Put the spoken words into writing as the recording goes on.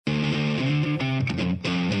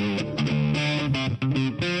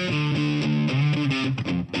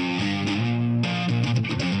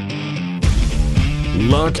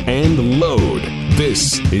lock, and load.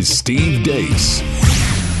 This is Steve Deace.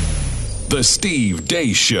 The Steve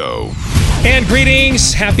Deace Show. And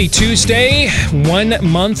greetings. Happy Tuesday. 1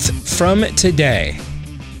 month from today.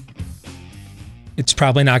 It's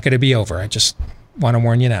probably not going to be over. I just want to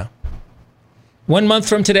warn you now. 1 month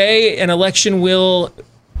from today, an election will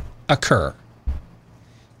occur.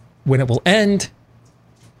 When it will end,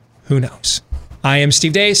 who knows? I am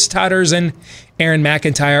Steve Deace. Todd Erzin, Aaron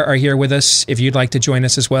McIntyre are here with us. If you'd like to join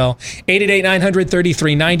us as well,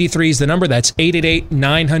 888-900-3393 is the number. That's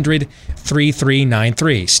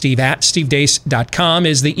 888-900-3393. Steve@stevedeace.com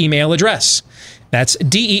is the email address. That's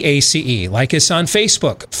DEACE. Like us on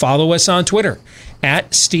Facebook. Follow us on Twitter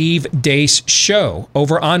at Steve Deace Show.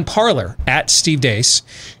 Over on Parler at Steve Deace.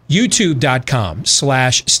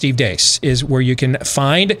 YouTube.com/Steve Deace is where you can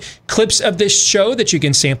find clips of this show that you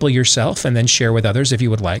can sample yourself and then share with others if you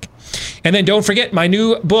would like. And then don't forget, my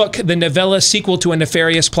new book, the novella sequel to A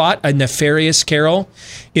Nefarious Plot, A Nefarious Carol,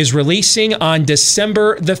 is releasing on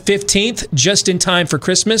December the 15th, just in time for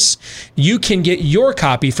Christmas. You can get your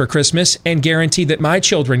copy for Christmas and guarantee that my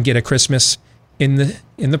children get a Christmas in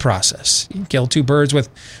the process. You can kill two birds with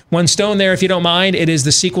one stone there if you don't mind. It is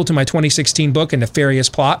the sequel to my 2016 book, A Nefarious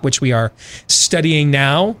Plot, which we are studying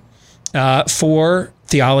now for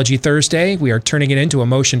Theology Thursday. We are turning it into a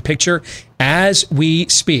motion picture as we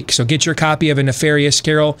speak. So get your copy of A Nefarious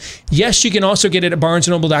Carol. Yes, you can also get it at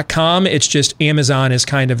barnesandnoble.com. It's just Amazon is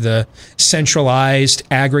kind of the centralized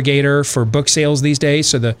aggregator for book sales these days.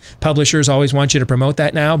 So the publishers always want you to promote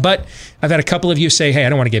that now. But I've had a couple of you say, hey, I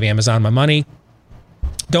don't want to give Amazon my money.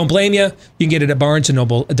 Don't blame you. You can get it at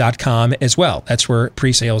barnesandnoble.com as well. That's where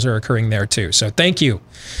pre-sales are occurring there too. So thank you.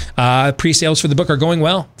 Pre-sales for the book are going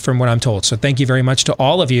well from what I'm told. So thank you very much to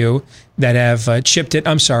all of you that have chipped it.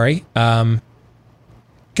 Gotten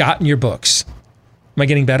your books. Am I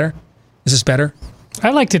getting better? Is this better?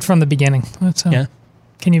 I liked it from the beginning. Yeah.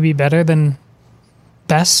 Can you be better than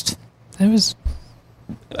best? It was...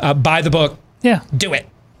 buy the book. Yeah. Do it.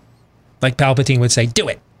 Like Palpatine would say, do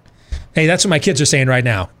it. Hey, that's what my kids are saying right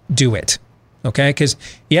now. Do it. Okay? Because,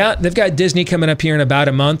 yeah, they've got Disney coming up here in about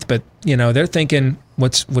a month, but, you know, they're thinking,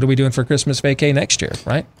 what are we doing for Christmas vacay next year,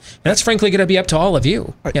 right? And that's frankly going to be up to all of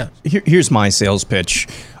you. Yeah. Here's my sales pitch.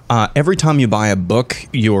 Every time you buy a book,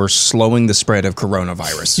 you're slowing the spread of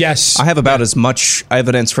coronavirus. Yes. I have about as much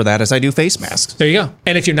evidence for that as I do face masks. There you go.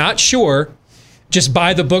 And if you're not sure, just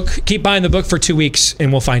buy the book, keep buying the book for 2 weeks,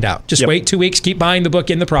 and we'll find out. Just wait 2 weeks, keep buying the book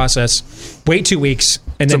in the process, wait 2 weeks,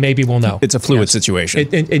 and then maybe we'll know. It's a fluid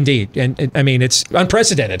situation. Indeed. And I mean, it's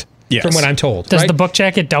unprecedented from what I'm told. Does the book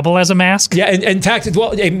jacket double as a mask? Yeah, in fact,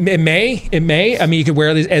 well, it may. I mean, you could wear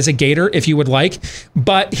it as a gaiter if you would like.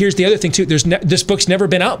 But here's the other thing, too. This book's never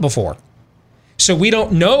been out before. So we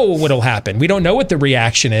don't know what'll happen. We don't know what the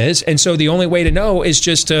reaction is. And so the only way to know is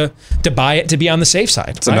just to buy it to be on the safe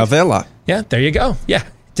side. It's a novella. Yeah, there you go. Yeah.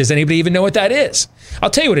 Does anybody even know what that is? I'll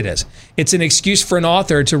tell you what it is. It's an excuse for an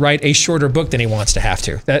author to write a shorter book than he wants to have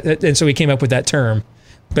to. And so he came up with that term.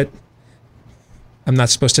 But I'm not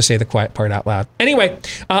supposed to say the quiet part out loud. Anyway,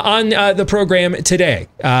 on the program today,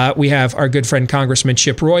 we have our good friend Congressman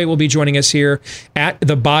Chip Roy will be joining us here at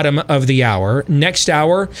the bottom of the hour. Next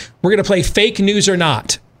hour, we're going to play Fake News or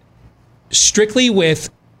Not, strictly with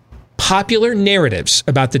popular narratives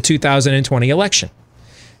about the 2020 election.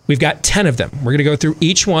 We've got 10 of them. We're going to go through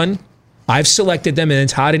each one. I've selected them, and then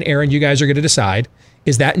Todd and Aaron, you guys are going to decide,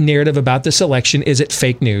 is that narrative about this election, is it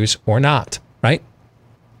fake news or not, right?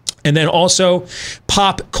 And then also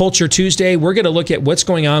Pop Culture Tuesday, we're going to look at what's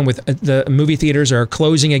going on with the movie theaters are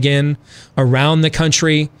closing again around the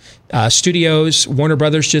country. Studios, Warner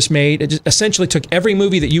Brothers just essentially took every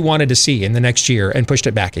movie that you wanted to see in the next year and pushed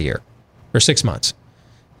it back a year or 6 months.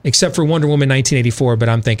 Except for Wonder Woman 1984, but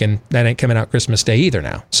I'm thinking that ain't coming out Christmas Day either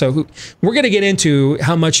now. So we're going to get into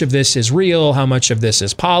how much of this is real, how much of this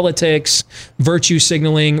is politics, virtue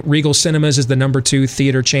signaling. Regal Cinemas is the #2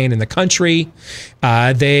 theater chain in the country.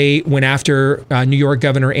 They went after New York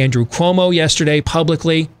Governor Andrew Cuomo yesterday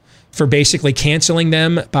publicly for basically canceling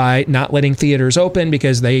them by not letting theaters open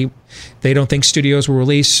because they don't think studios will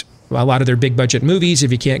release a lot of their big budget movies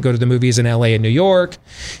if you can't go to the movies in LA and New York.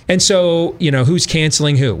 And so, you know, who's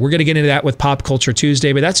canceling who? We're going to get into that with Pop Culture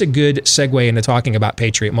Tuesday, but that's a good segue into talking about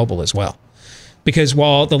Patriot Mobile as well. Because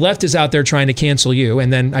while the left is out there trying to cancel you,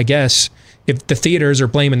 and then I guess if the theaters are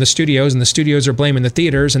blaming the studios and the studios are blaming the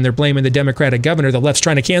theaters and they're blaming the Democratic governor, the left's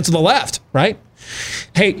trying to cancel the left, right?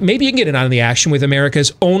 Hey, maybe you can get in on the action with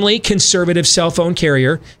America's only conservative cell phone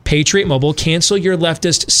carrier, Patriot Mobile. Cancel your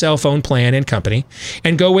leftist cell phone plan and company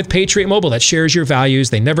and go with Patriot Mobile that shares your values.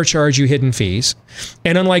 They never charge you hidden fees.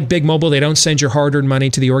 And unlike Big Mobile, they don't send your hard-earned money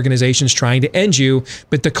to the organizations trying to end you,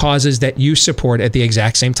 but the causes that you support at the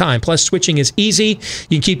exact same time. Plus, switching is easy.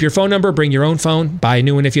 You can keep your phone number, bring your own phone, buy a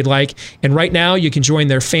new one if you'd like. And right now, you can join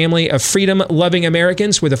their family of freedom-loving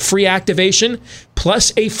Americans with a free activation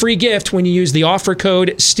plus a free gift when you use the offer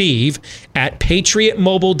code STEVE at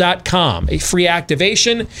patriotmobile.com. A free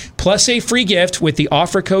activation plus a free gift with the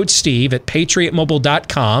offer code STEVE at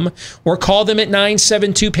patriotmobile.com, or call them at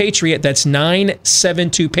 972-PATRIOT. That's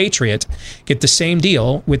 972-PATRIOT. Get the same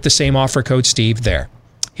deal with the same offer code STEVE there.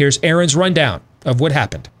 Here's Aaron's rundown of what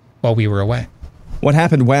happened while we were away. What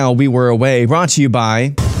happened while we were away, brought to you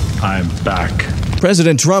by... I'm back.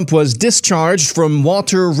 President Trump was discharged from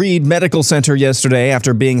Walter Reed Medical Center yesterday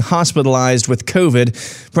after being hospitalized with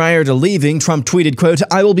COVID. Prior to leaving, Trump tweeted, quote,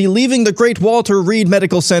 "I will be leaving the great Walter Reed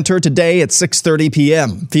Medical Center today at 6:30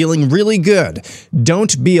 p.m. Feeling really good.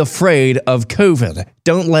 Don't be afraid of COVID.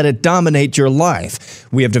 Don't let it dominate your life.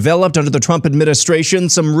 We have developed under the Trump administration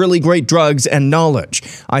some really great drugs and knowledge.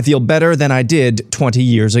 I feel better than I did 20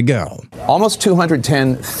 years ago." Almost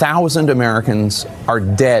 210,000 Americans are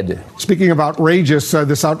dead. Speaking of outrageous,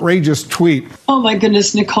 this outrageous tweet. Oh, my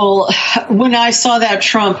goodness, Nicole. When I saw that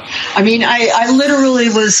Trump, I literally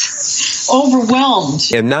was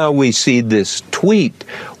overwhelmed. And now we see this tweet,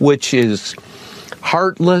 which is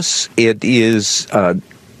heartless. It is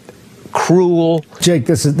cruel. Jake,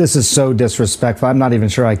 this is so disrespectful. I'm not even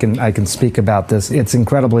sure I can speak about this. It's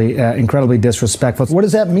incredibly disrespectful. What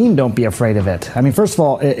does that mean? Don't be afraid of it. I mean, first of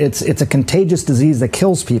all, it's a contagious disease that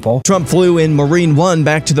kills people. Trump flew in Marine One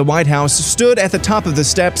back to the White House, stood at the top of the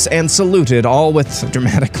steps and saluted, all with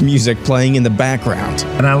dramatic music playing in the background.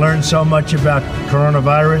 And I learned so much about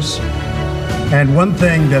coronavirus. And one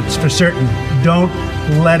thing that's for certain, don't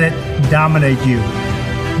let it dominate you.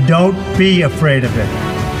 Don't be afraid of it.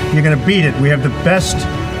 You're going to beat it. We have the best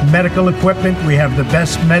medical equipment. We have the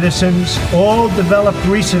best medicines, all developed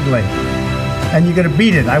recently. And you're going to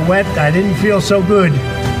beat it. I didn't feel so good.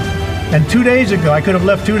 And 2 days ago, I could have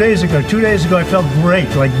left 2 days ago. 2 days ago, I felt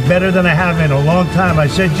great, like better than I have in a long time. I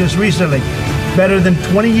said just recently, better than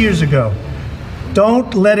 20 years ago.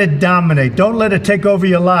 Don't let it dominate. Don't let it take over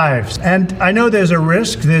your lives. And I know there's a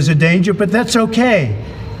risk, there's a danger, but that's okay.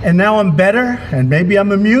 And now I'm better, and maybe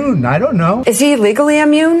I'm immune. I don't know. Is he legally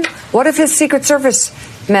immune? What if his Secret Service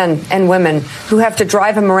men and women who have to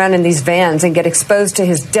drive him around in these vans and get exposed to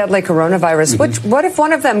his deadly coronavirus? What if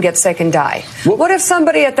one of them gets sick and die? What if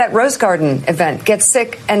somebody at that Rose Garden event gets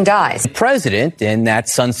sick and dies? The president, in that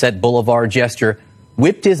Sunset Boulevard gesture,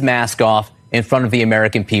 whipped his mask off in front of the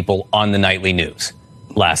American people on the nightly news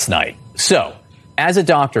last night. So, as a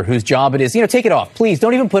doctor whose job it is, take it off. Please,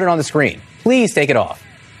 don't even put it on the screen. Please take it off.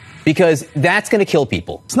 Because that's going to kill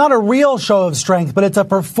people. It's not a real show of strength, but it's a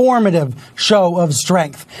performative show of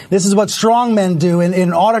strength. This is what strong men do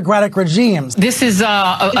in autocratic regimes. This is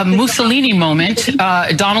a Mussolini moment.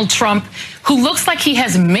 Donald Trump, who looks like he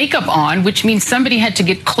has makeup on, which means somebody had to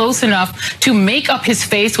get close enough to make up his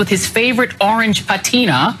face with his favorite orange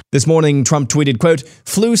patina. This morning, Trump tweeted, quote,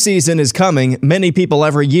 "Flu season is coming. Many people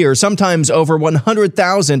every year, sometimes over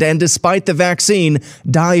 100,000, and despite the vaccine,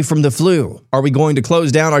 die from the flu. Are we going to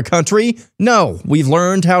close down our country? No, we've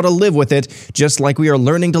learned how to live with it, just like we are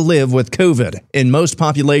learning to live with COVID. In most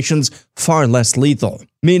populations, far less lethal."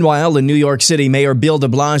 Meanwhile, in New York City, Mayor Bill de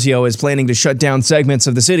Blasio is planning to shut down segments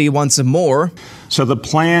of the city once more. So the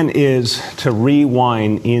plan is to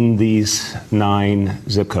rewind in these 9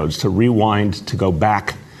 zip codes, to rewind, to go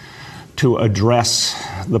back, to address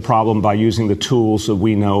the problem by using the tools that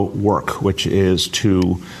we know work, which is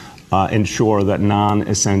to ensure that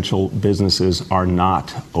non-essential businesses are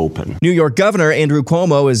not open. New York Governor Andrew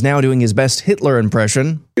Cuomo is now doing his best Hitler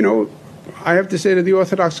impression. I have to say to the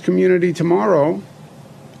Orthodox community tomorrow,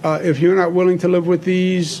 if you're not willing to live with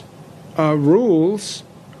these rules,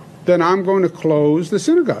 then I'm going to close the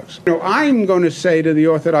synagogues. I'm going to say to the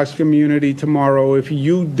Orthodox community tomorrow, if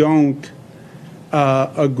you don't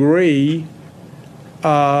agree,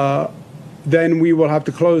 then we will have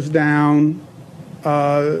to close down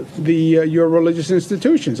your religious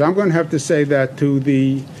institutions. I'm going to have to say that to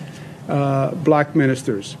the black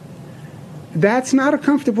ministers. That's not a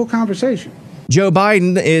comfortable conversation. Joe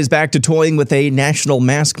Biden is back to toying with a national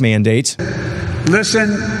mask mandate. Listen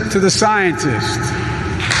to the scientists.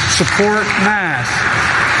 Support masks.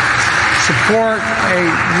 Support a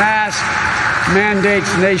mask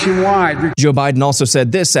mandates nationwide. Joe Biden also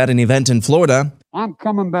said this at an event in Florida. I'm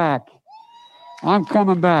coming back. I'm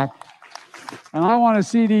coming back. And I want to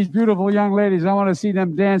see these beautiful young ladies. I want to see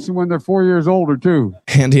them dancing when they're 4 years older, too.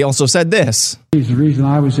 And he also said this. The reason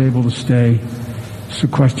I was able to stay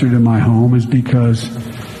sequestered in my home is because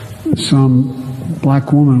some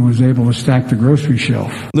black woman was able to stack the grocery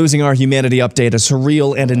shelf. Losing Our Humanity update, a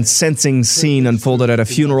surreal and incensing scene unfolded at a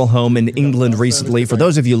funeral home in England recently. For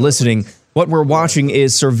those of you listening, what we're watching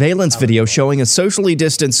is surveillance video showing a socially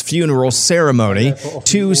distanced funeral ceremony.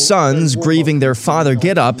 Two sons grieving their father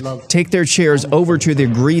get up, take their chairs over to the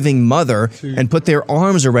grieving mother, and put their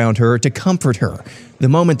arms around her to comfort her. The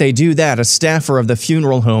moment they do that, a staffer of the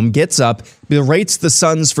funeral home gets up, berates the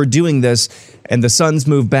sons for doing this, and the sons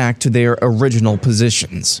move back to their original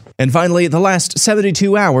positions. And finally, the last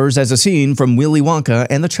 72 hours as a scene from Willy Wonka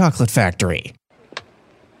and the Chocolate Factory.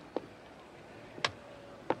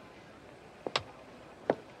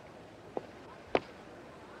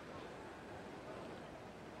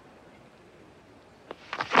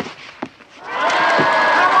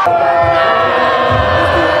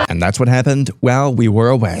 And that's what happened while we were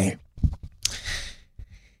away.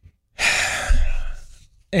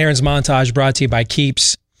 Aaron's montage brought to you by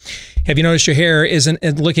Keeps. Have you noticed your hair isn't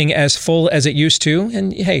looking as full as it used to?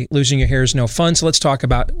 And hey, losing your hair is no fun. So let's talk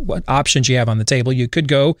about what options you have on the table. You could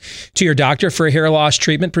go to your doctor for a hair loss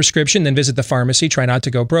treatment prescription, then visit the pharmacy. Try not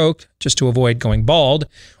to go broke just to avoid going bald.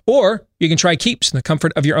 Or you can try Keeps in the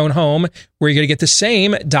comfort of your own home, where you're going to get the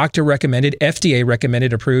same doctor-recommended,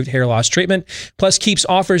 FDA-recommended approved hair loss treatment. Plus, Keeps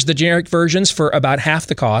offers the generic versions for about half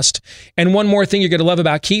the cost. And one more thing you're going to love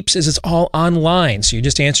about Keeps is it's all online. So you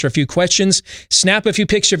just answer a few questions, snap a few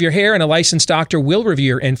pictures of your hair, and a licensed doctor will review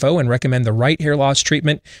your info and recommend the right hair loss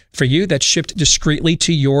treatment for you that's shipped discreetly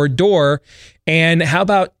to your door. And how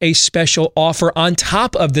about a special offer on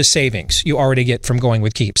top of the savings you already get from going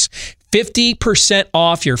with Keeps? 50%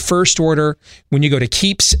 off your first order when you go to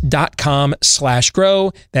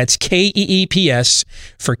keeps.com/grow. That's KEEPS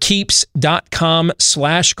for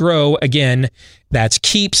keeps.com/grow. Again, that's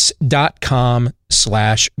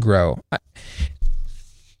keeps.com/grow.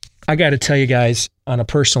 I got to tell you guys, on a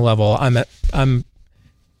personal level, I'm at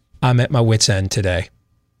my wit's end today.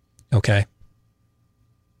 Okay.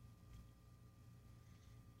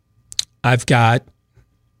 I've got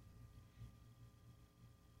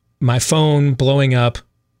my phone blowing up.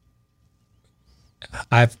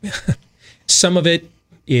 Some of it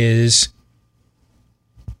is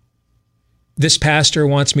this pastor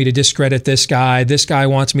wants me to discredit this guy. This guy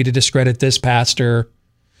wants me to discredit this pastor.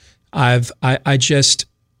 I just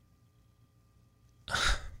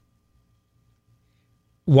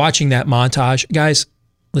watching that montage, guys,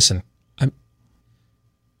 listen, I'm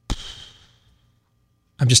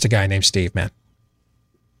just a guy named Steve, man.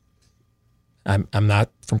 I'm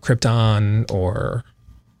not from Krypton, or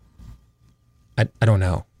I don't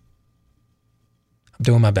know. I'm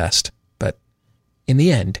doing my best, but in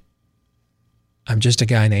the end, I'm just a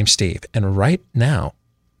guy named Steve. And right now,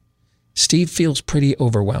 Steve feels pretty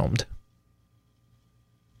overwhelmed.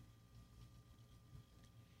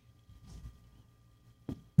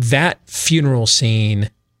 That funeral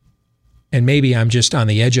scene, and maybe I'm just on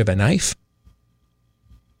the edge of a knife,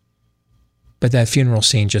 but that funeral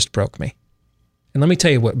scene just broke me. And let me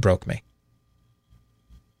tell you what broke me.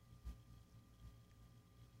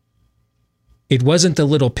 It wasn't the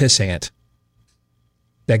little pissant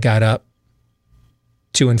that got up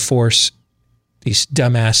to enforce these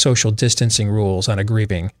dumbass social distancing rules on a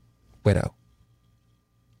grieving widow.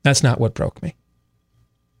 That's not what broke me.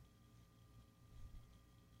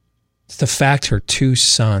 It's the fact her two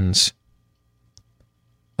sons,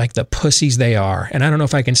 like the pussies they are, and I don't know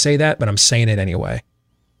if I can say that, but I'm saying it anyway.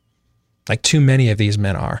 Like too many of these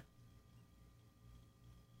men are.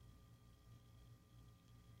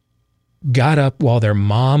 Got up while their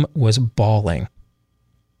mom was bawling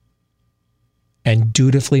and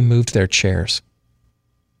dutifully moved their chairs.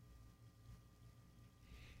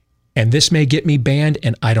 And this may get me banned,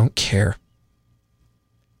 and I don't care.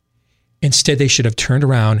 Instead, they should have turned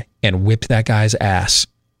around and whipped that guy's ass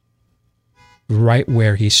right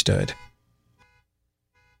where he stood.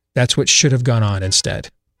 That's what should have gone on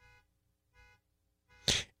instead.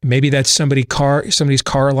 Maybe that's somebody's car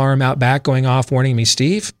alarm out back going off warning me,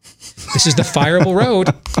 Steve, this is the fireable road.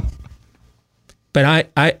 But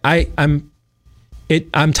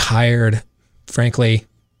I'm tired, frankly,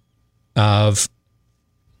 of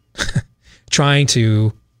trying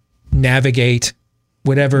to navigate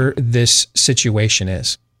whatever this situation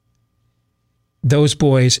is. Those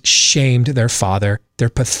boys shamed their father. They're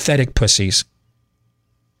pathetic pussies.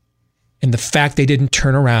 And the fact they didn't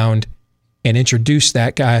turn around and introduce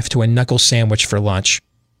that guy to a knuckle sandwich for lunch.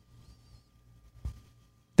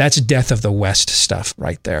 That's death of the West stuff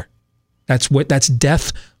right there. That's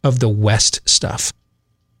death of the West stuff.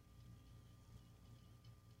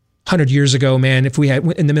 100 years ago, man, if we had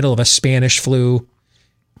in the middle of a Spanish flu,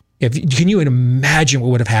 can you imagine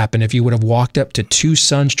what would have happened if you would have walked up to two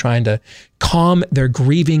sons trying to calm their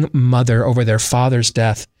grieving mother over their father's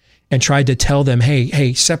death and tried to tell them,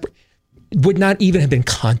 hey, separate, would not even have been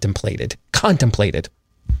contemplated.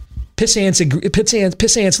 Piss ants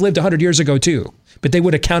lived 100 years ago too, but they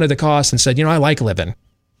would have counted the cost and said, I like living.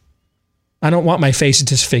 I don't want my face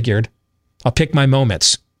disfigured. I'll pick my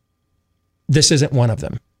moments. This isn't one of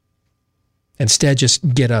them. Instead,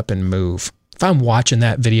 just get up and move. If I'm watching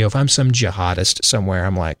that video, if I'm some jihadist somewhere,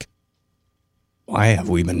 I'm like, why have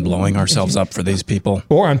we been blowing ourselves up for these people?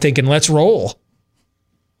 Or I'm thinking, let's roll.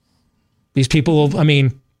 These people,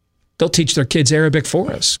 they'll teach their kids Arabic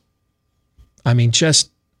for us.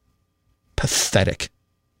 Just pathetic.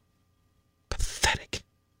 Pathetic.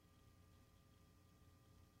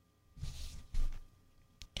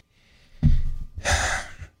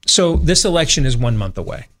 So this election is 1 month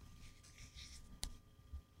away.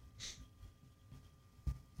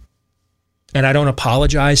 And I don't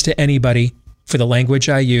apologize to anybody for the language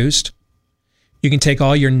I used. You can take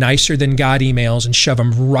all your nicer than God emails and shove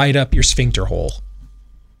them right up your sphincter hole.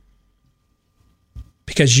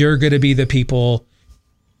 Because you're going to be the people,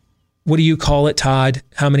 what do you call it, Todd?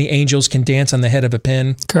 How many angels can dance on the head of a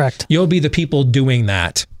pin? Correct. You'll be the people doing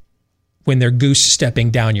that when they're goose stepping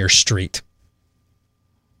down your street.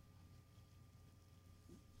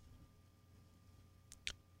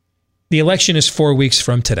 The election is 4 weeks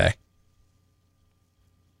from today.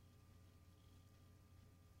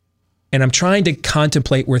 And I'm trying to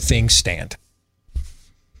contemplate where things stand.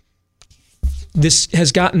 This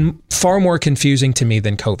has gotten far more confusing to me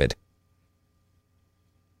than COVID.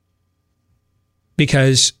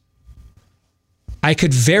 Because I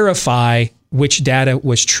could verify which data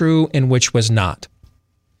was true and which was not.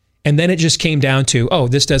 And then it just came down to,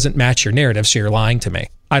 this doesn't match your narrative, so you're lying to me.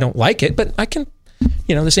 I don't like it, but I can,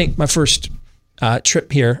 this ain't my first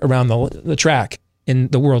trip here around the track in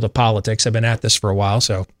the world of politics. I've been at this for a while,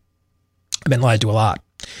 so I've been lied to a lot.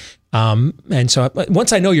 And so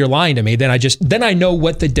once I know you're lying to me, then I know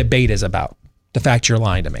what the debate is about. The fact you're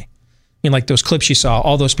lying to me. Like those clips you saw,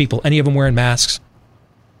 all those people, any of them wearing masks?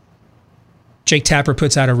 Jake Tapper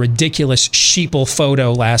puts out a ridiculous sheeple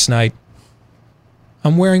photo last night.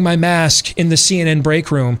 I'm wearing my mask in the CNN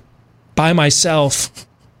break room by myself.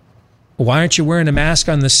 Why aren't you wearing a mask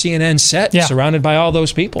on the CNN set surrounded by all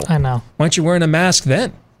those people? I know. Why aren't you wearing a mask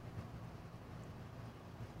then?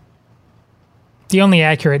 The only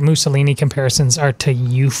accurate Mussolini comparisons are to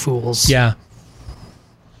you fools. Yeah.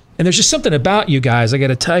 And there's just something about you guys, I got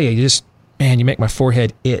to tell you, you make my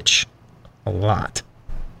forehead itch a lot.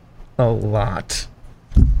 A lot.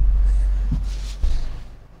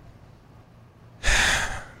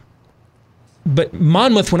 But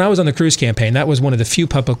Monmouth, when I was on the Cruz campaign, that was one of the few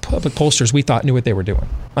public pollsters we thought knew what they were doing.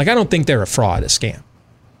 I don't think they're a fraud, a scam.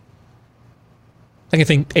 I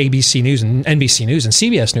think ABC News and NBC News and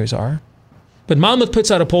CBS News are. But Monmouth puts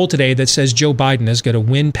out a poll today that says Joe Biden is going to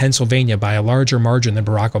win Pennsylvania by a larger margin than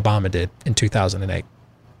Barack Obama did in 2008.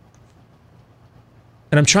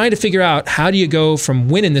 And I'm trying to figure out, how do you go from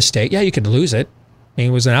winning the state? Yeah, you could lose it.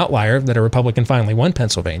 It was an outlier that a Republican finally won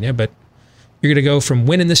Pennsylvania, but you're going to go from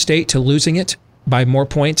winning the state to losing it by more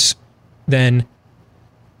points than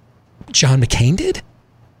John McCain did?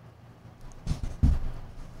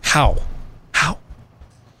 How?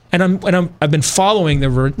 And I've been following the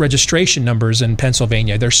registration numbers in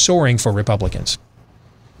Pennsylvania. They're soaring for Republicans.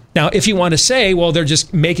 Now, if you want to say, well, they're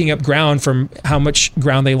just making up ground from how much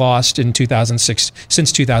ground they lost in 2006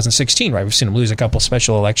 since 2016, right? We've seen them lose a couple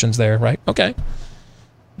special elections there, right? Okay.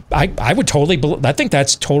 I think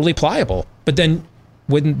that's totally pliable. But then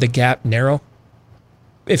wouldn't the gap narrow?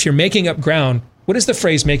 If you're making up ground, what does the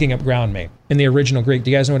phrase making up ground mean in the original Greek?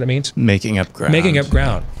 Do you guys know what it means? Making up ground. Making up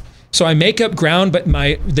ground. So I make up ground, but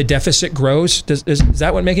the deficit grows. Is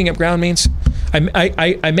that what making up ground means?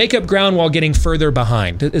 I make up ground while getting further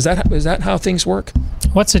behind. Is that how things work?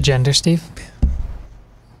 What's a gender, Steve?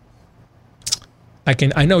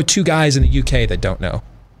 I know two guys in the UK that don't know.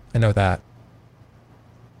 I know that.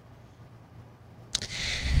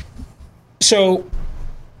 So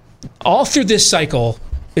all through this cycle,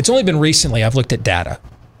 it's only been recently I've looked at data.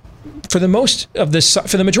 For the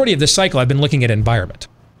majority of this cycle, I've been looking at environment.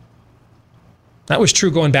 That was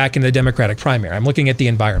true going back in the Democratic primary. I'm looking at the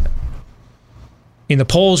environment. mean, the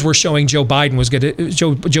polls were showing Joe Biden was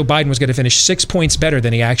going to finish 6 points better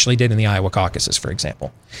than he actually did in the Iowa caucuses, for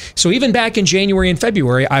example. So even back in January and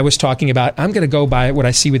February, I was talking about, I'm going to go by what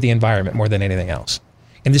I see with the environment more than anything else.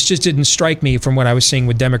 And this just didn't strike me from what I was seeing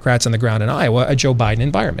with Democrats on the ground in Iowa, a Joe Biden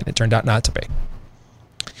environment. It turned out not to be.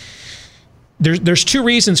 There's two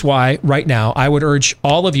reasons why right now I would urge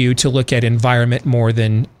all of you to look at environment more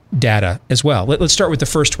than data as well. Let's start with the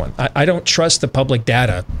first one. I don't trust the public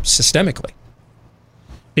data systemically,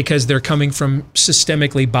 because they're coming from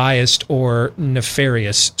systemically biased or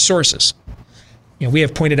nefarious sources. You know, we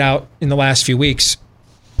have pointed out in the last few weeks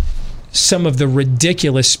some of the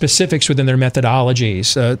ridiculous specifics within their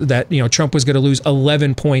methodologies, that, you know, Trump was going to lose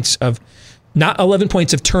 11 points of, not 11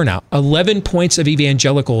 points of turnout, 11 points of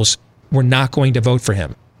evangelicals were not going to vote for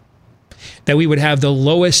him. That we would have the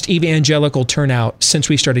lowest evangelical turnout since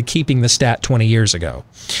we started keeping the stat 20 years ago.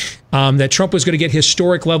 That Trump was going to get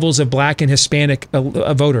historic levels of black and Hispanic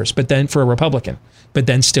voters, but then for a Republican, but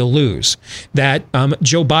then still lose. That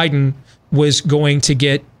Joe Biden was going to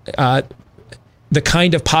get the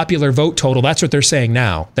kind of popular vote total, that's what they're saying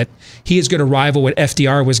now, that he is going to rival what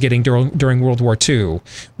FDR was getting during World War II,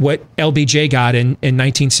 what LBJ got in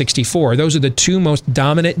 1964. Those are the two most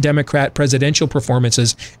dominant Democrat presidential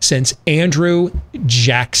performances since Andrew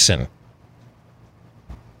Jackson,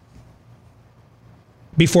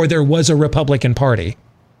 before there was a Republican Party,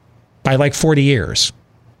 by like 40 years.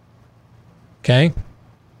 Okay?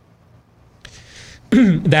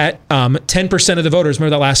 That 10% of the voters,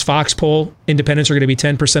 remember that last Fox poll, independents are going to be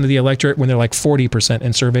 10% of the electorate when they're like 40%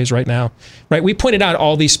 in surveys right now, right? We pointed out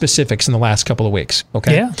all these specifics in the last couple of weeks,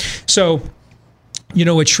 okay? Yeah. So, you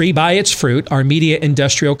know, a tree by its fruit, our media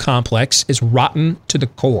industrial complex is rotten to the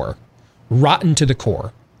core. Rotten to the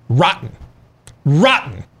core. Rotten.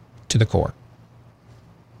 Rotten to the core.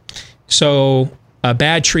 So a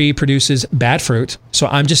bad tree produces bad fruit, so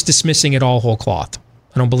I'm just dismissing it all whole cloth.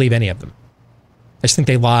 I don't believe any of them. I just think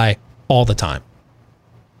they lie all the time.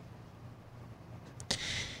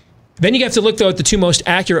 Then you have to look, though, at the two most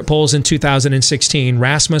accurate polls in 2016.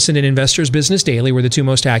 Rasmussen and Investors Business Daily were the two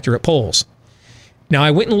most accurate polls. Now,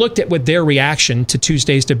 I went and looked at what their reaction to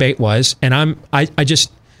Tuesday's debate was, and I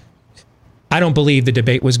don't believe the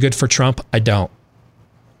debate was good for Trump. I don't.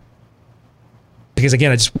 Because,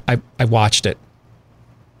 again, I watched it.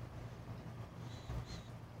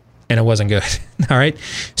 And it wasn't good. All right?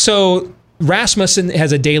 So Rasmussen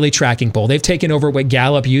has a daily tracking poll. They've taken over what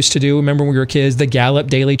Gallup used to do. Remember when we were kids, the Gallup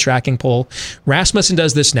daily tracking poll? Rasmussen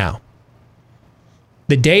does this now.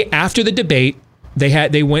 The day after the debate,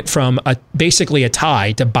 they went from basically a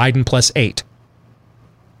tie to Biden plus 8.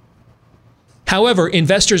 However,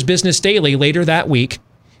 Investors Business Daily later that week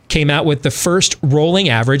came out with the first rolling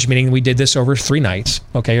average, meaning we did this over 3 nights,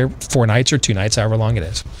 okay, or 4 nights or 2 nights, however long it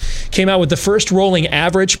is. Came out with the first rolling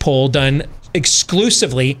average poll done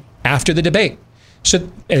exclusively after the debate. So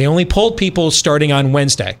they only polled people starting on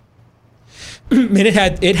Wednesday. And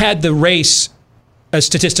it had the race a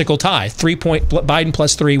statistical tie, 3-point Biden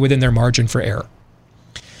plus 3 within their margin for error.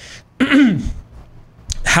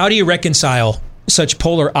 How do you reconcile such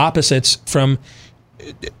polar opposites from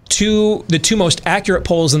the two most accurate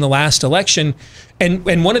polls in the last election?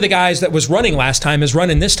 And one of the guys that was running last time is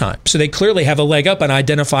running this time. So they clearly have a leg up on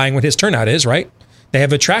identifying what his turnout is, right? They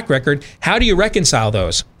have a track record. How do you reconcile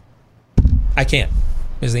those? I can't.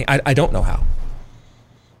 I don't know how.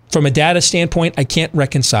 From a data standpoint, I can't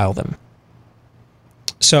reconcile them.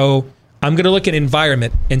 So I'm going to look at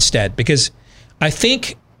environment instead, because I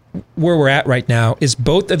think where we're at right now is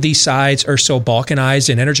both of these sides are so balkanized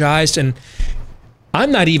and energized, and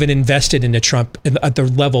I'm not even invested into Trump at the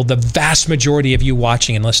level the vast majority of you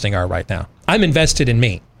watching and listening are right now. I'm invested in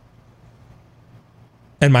me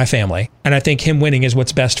and my family, and I think him winning is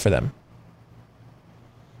what's best for them.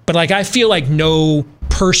 But I feel like no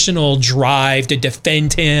personal drive to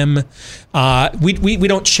defend him. We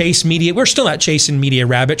don't chase media. We're still not chasing media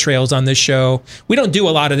rabbit trails on this show. We don't do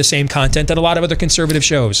a lot of the same content that a lot of other conservative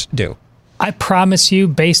shows do. I promise you,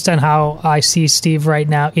 based on how I see Steve right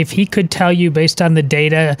now, if he could tell you based on the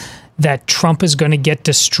data that Trump is going to get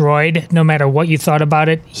destroyed, no matter what you thought about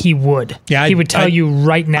it, he would. Yeah, he would tell you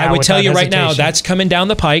right now. I would tell you right now, that's coming down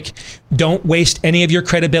the pike. Don't waste any of your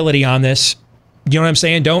credibility on this. You know what I'm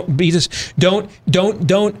saying? Don't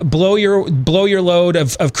blow your load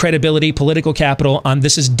of credibility, political capital on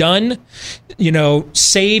this is done. You know,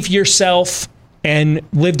 save yourself and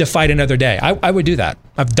live to fight another day. I would do that.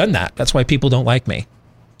 I've done that. That's why people don't like me.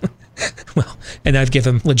 Well, and I've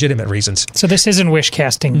given them legitimate reasons. So this isn't wish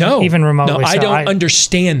casting, no, even remotely. No, I don't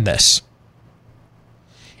understand this.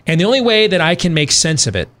 And the only way that I can make sense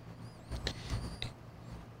of it,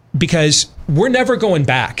 because we're never going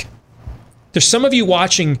back. There's some of you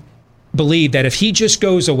watching believe that if he just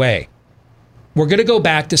goes away, we're going to go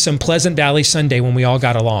back to some Pleasant Valley Sunday when we all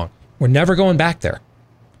got along. We're never going back there.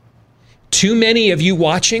 Too many of you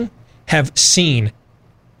watching have seen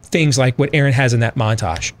things like what Aaron has in that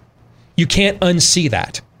montage. You can't unsee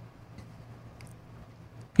that.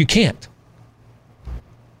 You can't.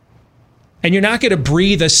 And you're not going to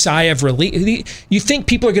breathe a sigh of relief. You think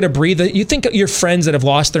people are going to breathe, you think your friends that have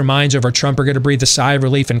lost their minds over Trump are going to breathe a sigh of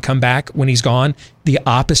relief and come back when he's gone? The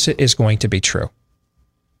opposite is going to be true.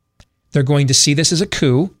 They're going to see this as a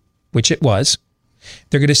coup, which it was.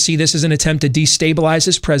 They're going to see this as an attempt to destabilize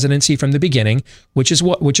his presidency from the beginning, which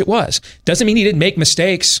it was. Doesn't mean he didn't make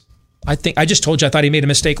mistakes. I just told you I thought he made a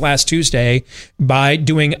mistake last Tuesday by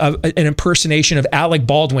doing an impersonation of Alec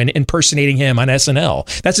Baldwin impersonating him on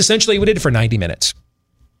SNL. That's essentially what he did for 90 minutes.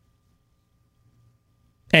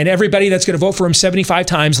 And everybody that's going to vote for him 75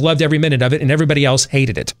 times loved every minute of it, and everybody else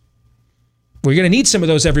hated it. We're going to need some of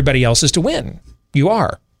those everybody else's to win. You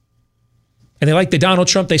are. And they like the Donald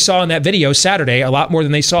Trump they saw in that video Saturday a lot more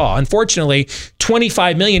than they saw. Unfortunately,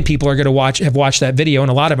 25 million people are going to have watched that video, and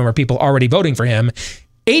a lot of them are people already voting for him.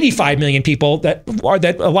 85 million people that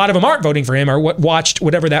a lot of them aren't voting for him or watched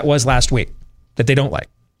whatever that was last week that they don't like.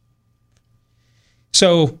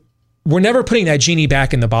 So we're never putting that genie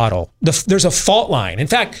back in the bottle. There's a fault line. In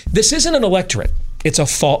fact, this isn't an electorate. It's a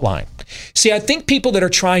fault line. See, I think people that are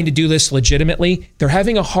trying to do this legitimately, they're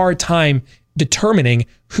having a hard time determining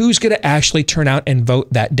who's going to actually turn out and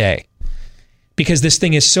vote that day. Because this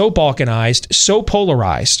thing is so balkanized, so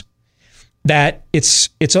polarized that it's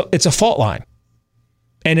a fault line.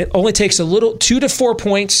 And it only takes 2 to 4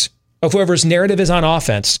 points of whoever's narrative is on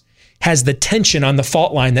offense has the tension on the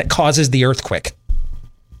fault line that causes the earthquake.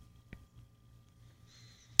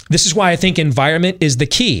 This is why I think environment is the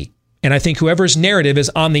key. And I think whoever's narrative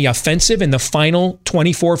is on the offensive in the final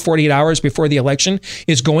 24, 48 hours before the election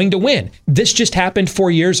is going to win. This just happened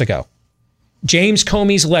 4 years ago. James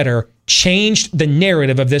Comey's letter changed the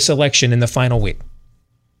narrative of this election in the final week.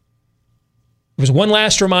 It was one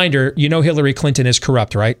last reminder, you know Hillary Clinton is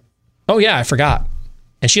corrupt, right? Oh yeah, I forgot.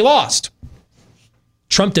 And she lost.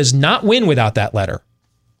 Trump does not win without that letter.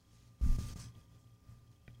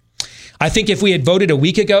 I think if we had voted a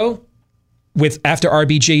week ago after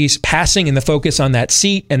RBG's passing and the focus on that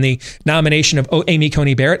seat and the nomination of Amy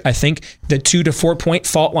Coney Barrett, I think the 2 to 4 point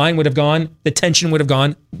fault line would have gone, the tension would have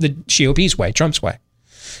gone the GOP's way, Trump's way.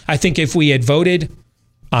 I think if we had voted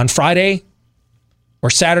on Friday or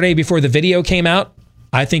Saturday before the video came out,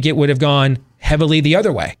 I think it would have gone heavily the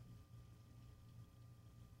other way.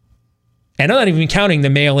 And I'm not even counting the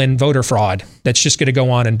mail-in voter fraud that's just going to go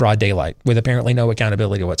on in broad daylight with apparently no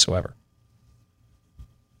accountability whatsoever.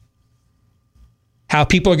 How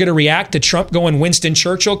people are going to react to Trump going Winston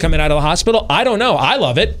Churchill coming out of the hospital, I don't know. I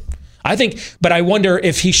love it. But I wonder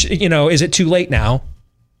if is it too late now?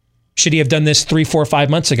 Should he have done this 3, 4, 5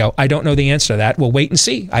 months ago? I don't know the answer to that. We'll wait and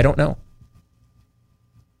see. I don't know.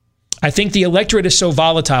 I think the electorate is so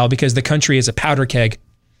volatile because the country is a powder keg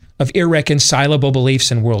of irreconcilable beliefs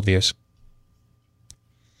and worldviews.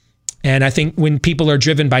 And I think when people are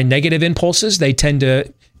driven by negative impulses,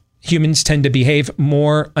 humans tend to behave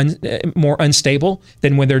more unstable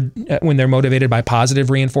than when they're motivated by positive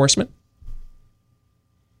reinforcement.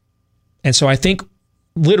 And so I think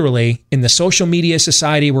literally in the social media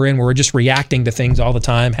society we're in, where we're just reacting to things all the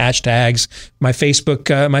time, hashtags, my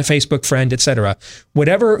Facebook friend, etc.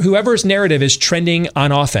 Whoever's narrative is trending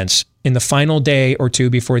on offense in the final day or two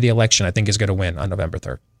before the election, I think is going to win on November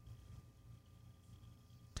 3rd.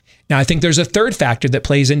 Now, I think there's a third factor that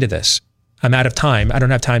plays into this. I'm out of time. I don't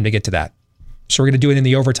have time to get to that. So we're going to do it in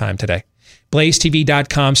the overtime today.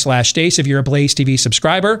 BlazeTV.com/Deace. If you're a Blaze TV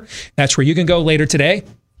subscriber, that's where you can go later today.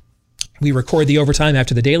 We record the overtime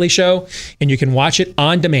after the Daily Show, and you can watch it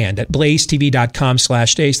on demand at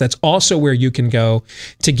blazetv.com/Deace. That's also where you can go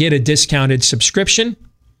to get a discounted subscription.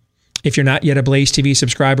 If you're not yet a Blaze TV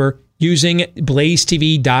subscriber, using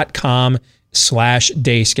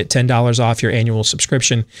blazetv.com/Deace. Get $10 off your annual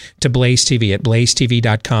subscription to Blaze TV at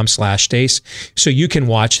blazetv.com/Deace, so you can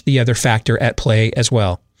watch the other factor at play as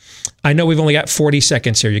well. I know we've only got 40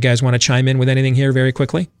 seconds here. You guys want to chime in with anything here very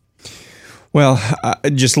quickly? Well,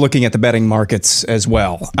 just looking at the betting markets as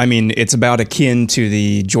well. I mean, it's about akin to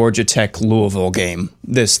the Georgia Tech Louisville game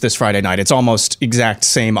this Friday night. It's almost exact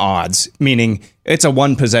same odds, meaning it's a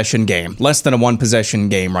one possession game, less than a one possession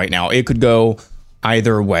game right now. It could go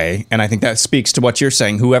either way. And I think that speaks to what you're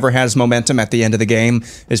saying. Whoever has momentum at the end of the game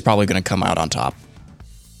is probably going to come out on top.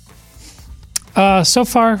 So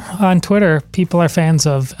far on Twitter, people are fans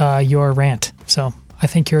of your rant. So I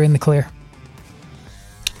think you're in the clear.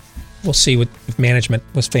 we'll see if management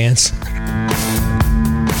was fans.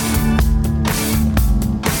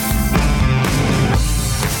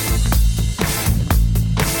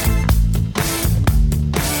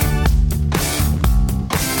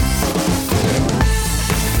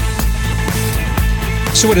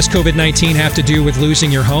 So what does COVID-19 have to do with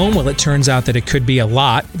losing your home? Well, it turns out that it could be a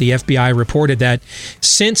lot. The FBI reported that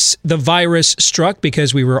since the virus struck,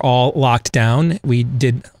 because we were all locked down, we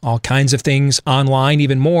did all kinds of things online,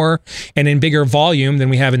 even more, and in bigger volume than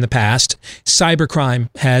we have in the past.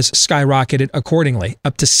 Cybercrime has skyrocketed accordingly,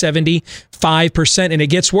 up to 75%. And it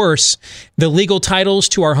gets worse. The legal titles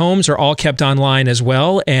to our homes are all kept online as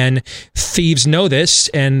well. And thieves know this.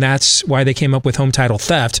 And that's why they came up with home title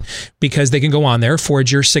theft, because they can go on there,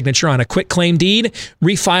 forge your signature on a quitclaim deed,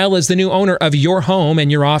 refile as the new owner of your home,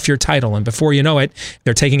 and you're off your title. And before you know it,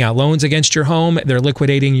 they're taking out loans against your home. They're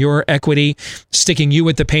liquidating your equity, sticking you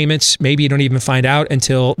with the payments. Maybe you don't even find out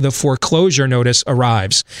until the foreclosure notice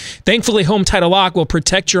arrives. Thankfully, Home Title Lock will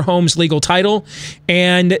protect your home's legal title,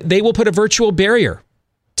 and they will put a virtual barrier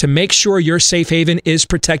to make sure your safe haven is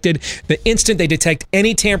protected. The instant they detect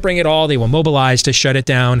any tampering at all, they will mobilize to shut it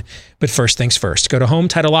down. But first things first, go to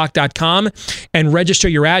HomeTitleLock.com and register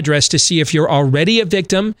your address to see if you're already a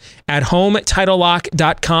victim at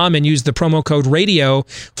HomeTitleLock.com, and use the promo code RADIO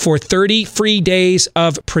for 30 free days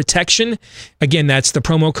of protection. Again, that's the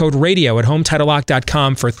promo code RADIO at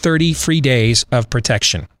HomeTitleLock.com for 30 free days of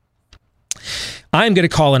protection. I'm going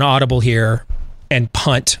to call an audible here and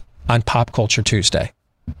punt on Pop Culture Tuesday.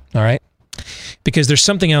 All right? Because there's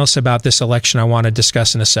something else about this election I want to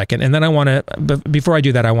discuss in a second. And then before I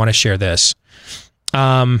do that, I want to share this.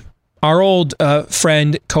 Our old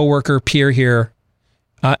friend, coworker, peer here,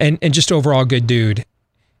 and just overall good dude,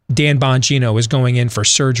 Dan Bongino, is going in for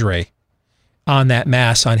surgery on that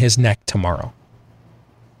mass on his neck tomorrow.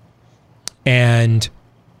 And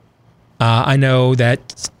I know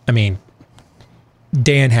that,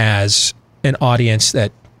 Dan has an audience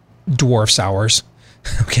that dwarfs ours.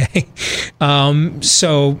 Okay.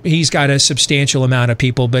 So he's got a substantial amount of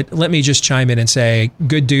people, but let me just chime in and say,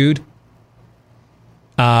 good dude.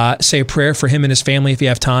 Say a prayer for him and his family if you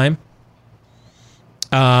have time.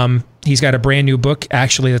 He's got a brand new book,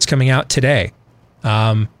 actually, that's coming out today.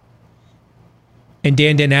 And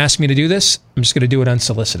Dan didn't ask me to do this. I'm just going to do it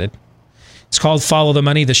unsolicited. It's called Follow the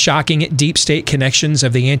Money, The Shocking Deep State Connections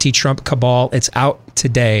of the Anti-Trump Cabal. It's out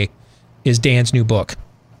today, is Dan's new book.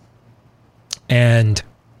 And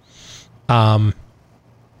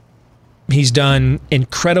he's done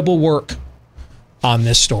incredible work on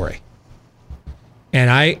this story. And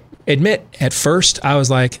I admit, at first, I was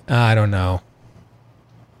like, I don't know.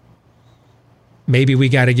 Maybe we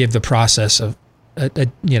got to give the process a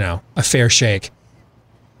fair shake.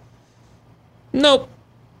 Nope.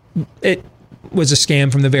 It was a scam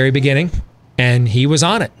from the very beginning, and he was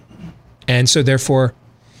on it. And so therefore,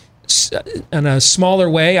 in a smaller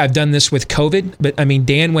way, I've done this with COVID, but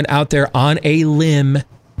Dan went out there on a limb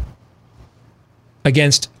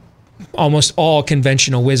against almost all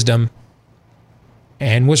conventional wisdom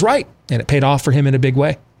and was right. And it paid off for him in a big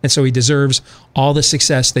way. And so he deserves all the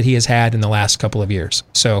success that he has had in the last couple of years.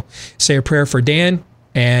 So say a prayer for Dan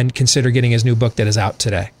and consider getting his new book that is out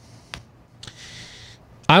today.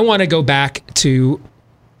 I want to go back to...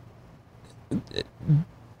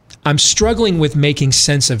 I'm struggling with making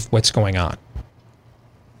sense of what's going on.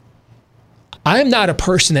 I'm not a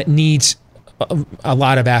person that needs a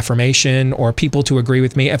lot of affirmation or people to agree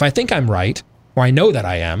with me. If I think I'm right, or I know that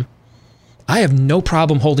I am, I have no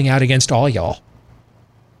problem holding out against all y'all.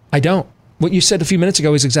 I don't. What you said a few minutes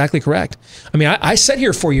ago is exactly correct. I sat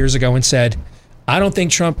here 4 years ago and said, I don't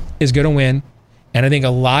think Trump is going to win. And I think a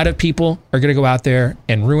lot of people are going to go out there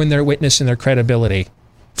and ruin their witness and their credibility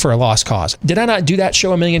for a lost cause. Did I not do that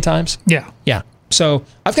show a million times? Yeah. Yeah. So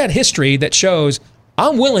I've got history that shows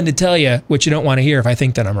I'm willing to tell you what you don't want to hear if I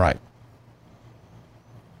think that I'm right.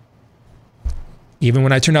 Even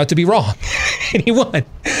when I turned out to be wrong. And he won.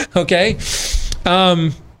 Okay?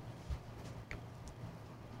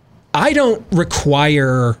 I don't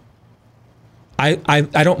require... I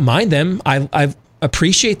don't mind them. I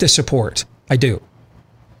appreciate the support. I do.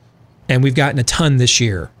 And we've gotten a ton this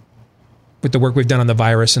year with the work we've done on the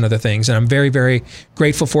virus and other things. And I'm very, very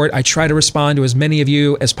grateful for it. I try to respond to as many of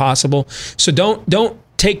you as possible. So don't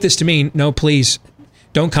take this to mean, no, please,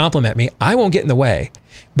 don't compliment me. I won't get in the way.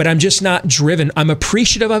 But I'm just not driven. I'm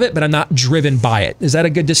appreciative of it, but I'm not driven by it. Is that a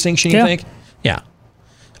good distinction, you think? Yeah.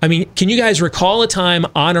 Can you guys recall a time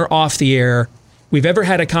on or off the air we've ever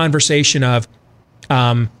had a conversation of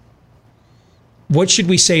what should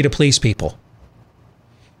we say to please people?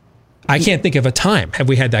 I can't think of a time have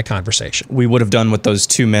we had that conversation. We would have done what those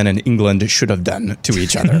two men in England should have done to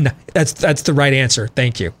each other. No, that's the right answer.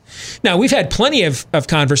 Thank you. Now, we've had plenty of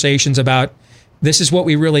conversations about this is what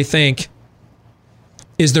we really think.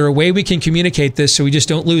 Is there a way we can communicate this so we just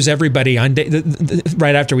don't lose everybody on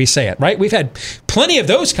right after we say it, right? We've had plenty of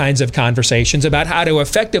those kinds of conversations about how to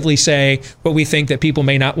effectively say what we think that people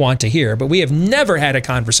may not want to hear, but we have never had a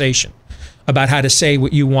conversation about how to say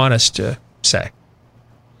what you want us to say.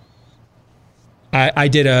 I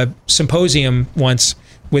did a symposium once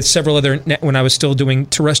with several other, when I was still doing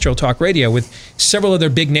terrestrial talk radio, with several other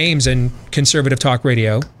big names in conservative talk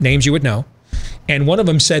radio, names you would know. And one of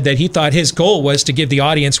them said that he thought his goal was to give the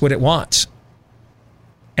audience what it wants.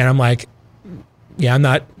 And I'm like, yeah,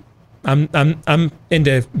 I'm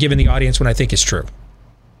into giving the audience what I think is true.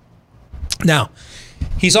 Now,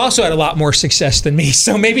 he's also had a lot more success than me,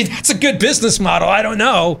 so maybe that's a good business model. I don't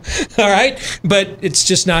know. All right. But it's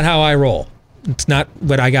just not how I roll. It's not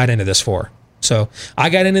what I got into this for. So I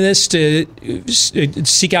got into this to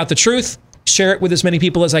seek out the truth, share it with as many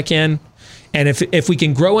people as I can. And if we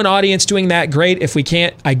can grow an audience doing that, great. If we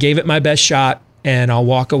can't, I gave it my best shot and I'll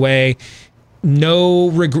walk away. No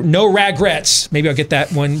regrets. Maybe I'll get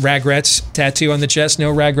that one regrets tattoo on the chest.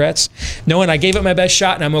 No regrets. Knowing I gave it my best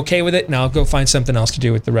shot and I'm okay with it, and I'll go find something else to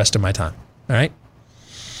do with the rest of my time. All right?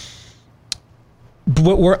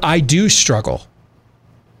 But where I do struggle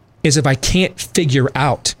is if I can't figure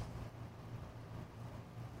out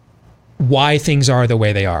why things are the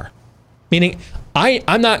way they are. Meaning,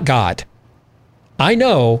 I'm not God. I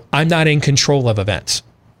know I'm not in control of events.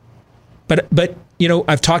 But you know,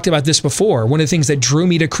 I've talked about this before. One of the things that drew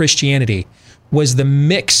me to Christianity was the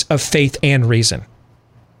mix of faith and reason.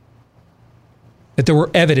 That there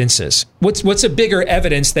were evidences. What's a bigger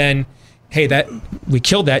evidence than, hey, that we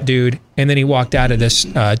killed that dude and then he walked out of this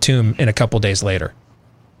tomb in a couple days later?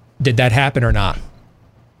 Did that happen or not?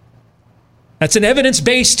 That's an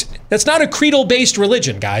evidence-based, that's not a creedal-based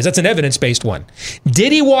religion, guys. That's an evidence-based one.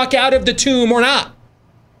 Did he walk out of the tomb or not?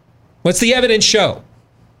 What's the evidence show?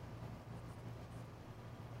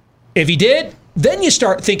 If he did, then you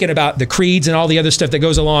start thinking about the creeds and all the other stuff that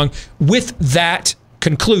goes along with that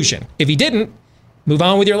conclusion. If he didn't, move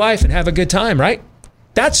on with your life and have a good time, right?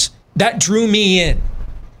 That drew me in,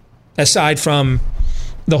 aside from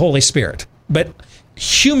the Holy Spirit. But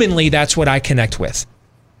humanly, that's what I connect with.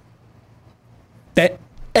 That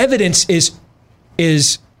evidence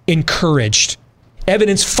is encouraged.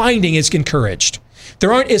 Evidence finding is encouraged.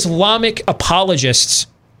 There aren't Islamic apologists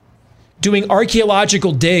doing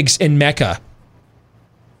archaeological digs in Mecca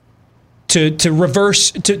to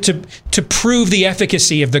prove the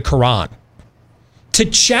efficacy of the Quran. To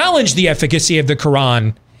challenge the efficacy of the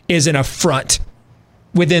Quran is an affront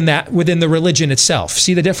within the religion itself.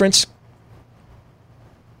 See the difference?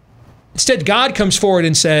 Instead, God comes forward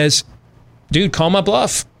and says, dude, call my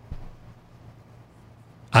bluff.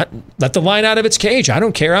 Let the lion out of its cage. I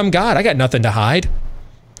don't care. I'm God. I got nothing to hide.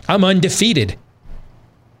 I'm undefeated.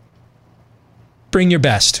 Bring your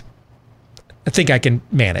best. I think I can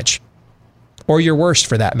manage. Or your worst,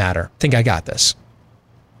 for that matter. I think I got this.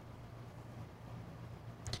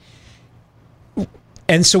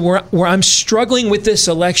 And so where I'm struggling with this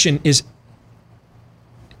election is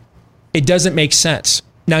it doesn't make sense.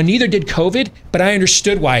 Now, neither did COVID, but I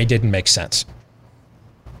understood why it didn't make sense.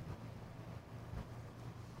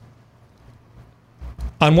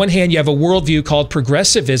 On one hand, you have a worldview called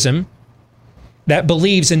progressivism that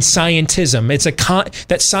believes in scientism. It's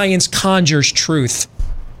that science conjures truth.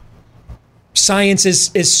 Science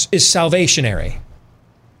is salvationary.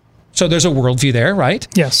 So there's a worldview there, right?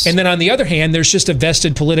 Yes. And then on the other hand, there's just a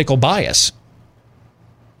vested political bias.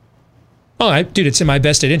 Oh, dude, it's in my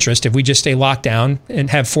vested interest. If we just stay locked down and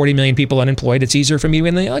have 40 million people unemployed, it's easier for me to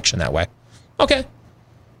win the election that way. Okay.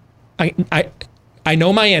 I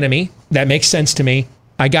know my enemy. That makes sense to me.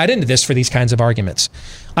 I got into this for these kinds of arguments.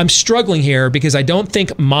 I'm struggling here because I don't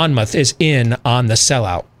think Monmouth is in on the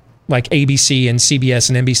sellout like ABC and CBS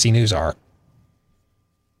and NBC News are.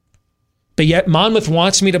 But yet Monmouth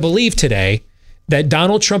wants me to believe today that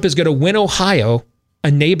Donald Trump is going to win Ohio, a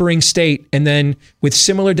neighboring state, and then with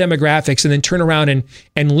similar demographics, and then turn around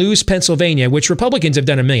and lose Pennsylvania, which Republicans have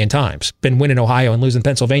done a million times, been winning Ohio and losing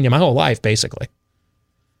Pennsylvania my whole life, basically.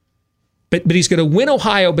 But he's going to win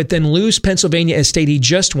Ohio, but then lose Pennsylvania, a state he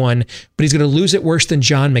just won, but he's going to lose it worse than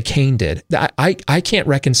John McCain did. I can't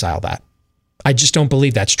reconcile that. I just don't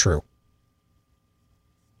believe that's true.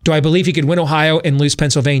 Do I believe he could win Ohio and lose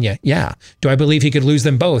Pennsylvania? Yeah. Do I believe he could lose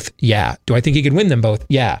them both? Yeah. Do I think he could win them both?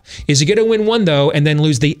 Yeah. Is he going to win one, though, and then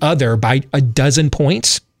lose the other by 12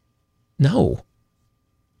 points? No.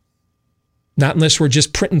 Not unless we're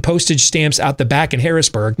just printing postage stamps out the back in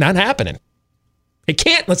Harrisburg. Not happening. It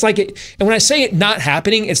can't. It's like it. And when I say it not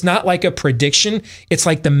happening, it's not like a prediction. It's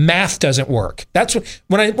like the math doesn't work. That's what,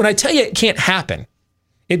 when I tell you it can't happen,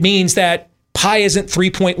 it means that pi isn't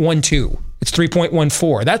 3.12. It's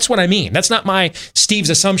 3.14. That's what I mean. That's not my Steve's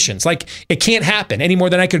assumptions. Like, it can't happen any more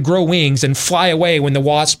than I could grow wings and fly away when the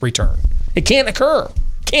wasps return. It can't occur.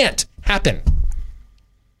 Can't happen.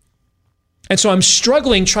 And so I'm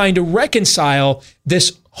struggling trying to reconcile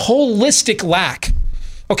this holistic lack.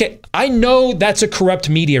 Okay, I know that's a corrupt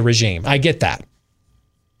media regime. I get that.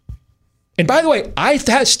 And by the way, I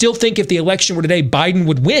still think if the election were today, Biden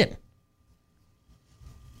would win.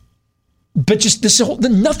 But just this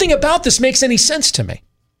nothing about this makes any sense to me.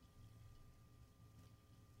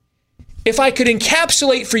 If I could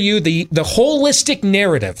encapsulate for you the holistic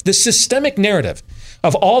narrative, the systemic narrative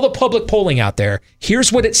of all the public polling out there,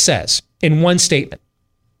 here's what it says in one statement.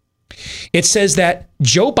 It says that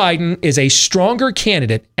Joe Biden is a stronger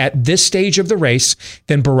candidate at this stage of the race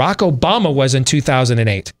than Barack Obama was in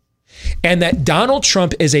 2008. And that Donald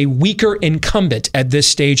Trump is a weaker incumbent at this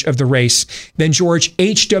stage of the race than George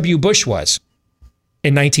H.W. Bush was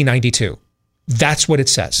in 1992. That's what it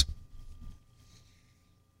says.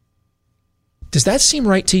 Does that seem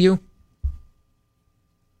right to you?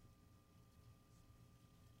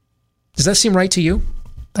 Does that seem right to you?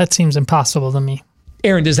 That seems impossible to me.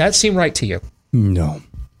 Aaron, does that seem right to you? No.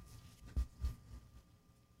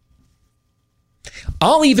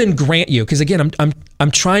 I'll even grant you, because again,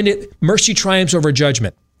 I'm trying to, mercy triumphs over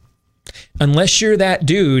judgment. Unless you're that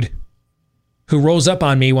dude who rolls up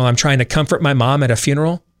on me while I'm trying to comfort my mom at a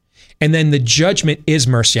funeral, and then the judgment is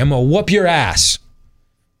mercy. I'm going to whoop your ass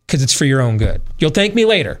because it's for your own good. You'll thank me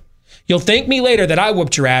later. You'll thank me later that I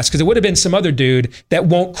whooped your ass because it would have been some other dude that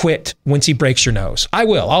won't quit once he breaks your nose. I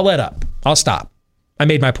will. I'll let up. I'll stop. I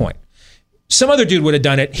made my point. Some other dude would have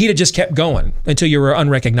done it. He'd have just kept going until you were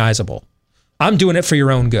unrecognizable. I'm doing it for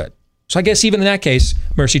your own good. So I guess even in that case,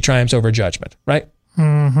 mercy triumphs over judgment, right?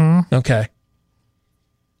 Mm-hmm. Okay.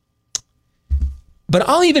 But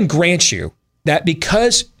I'll even grant you that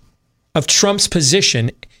because of Trump's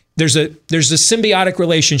position, there's a symbiotic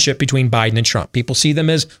relationship between Biden and Trump. People see them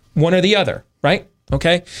as one or the other, right?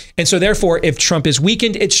 Okay. And so therefore, if Trump is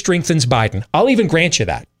weakened, it strengthens Biden. I'll even grant you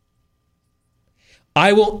that.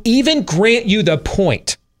 I will even grant you the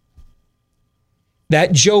point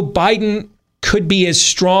that Joe Biden could be as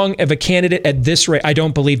strong of a candidate at this rate. I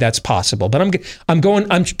don't believe that's possible, but I'm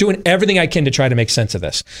doing everything I can to try to make sense of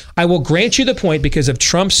this. I will grant you the point because of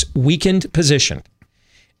Trump's weakened position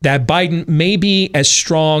that Biden may be as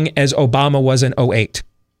strong as Obama was in 2008.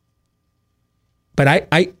 But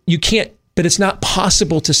you can't, but it's not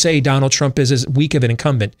possible to say Donald Trump is as weak of an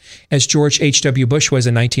incumbent as George H.W. Bush was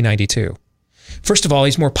in 1992. First of all,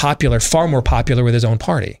 he's more popular, far more popular with his own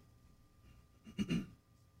party.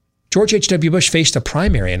 George H.W. Bush faced a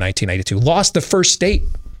primary in 1992, lost the first state,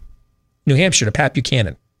 New Hampshire, to Pat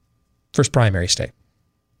Buchanan. First primary state.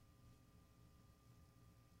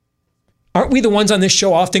 Aren't we the ones on this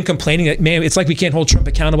show often complaining that, man, it's like we can't hold Trump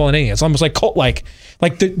accountable on anything? It's almost like cult-like.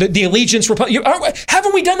 Like the allegiance Republican.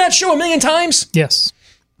 Haven't we done that show a million times? Yes.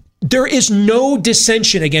 There is no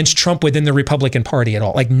dissension against Trump within the Republican Party at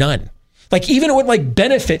all. Like none. Like even it would like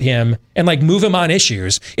benefit him and like move him on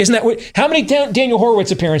issues. Isn't that what, how many Daniel Horowitz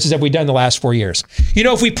appearances have we done the last 4 years? You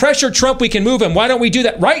know, if we pressure Trump, we can move him. Why don't we do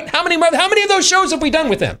that? Right? How many of those shows have we done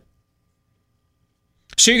with him?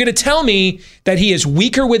 So you're going to tell me that he is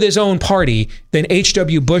weaker with his own party than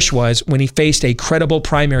H.W. Bush was when he faced a credible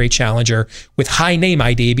primary challenger with high name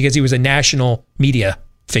ID because he was a national media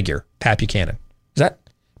figure, Pat Buchanan. Does that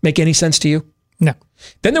make any sense to you? No.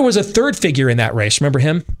 Then there was a third figure in that race. Remember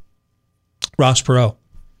him? Ross Perot.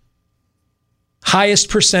 Highest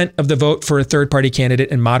percent of the vote for a third-party candidate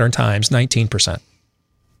in modern times, 19%.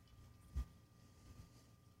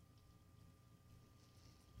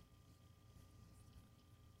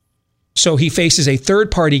 So he faces a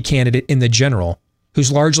third-party candidate in the general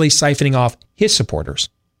who's largely siphoning off his supporters.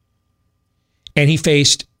 And he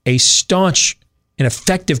faced a staunch and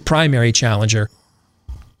effective primary challenger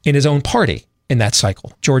in his own party in that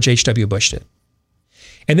cycle. George H.W. Bush did.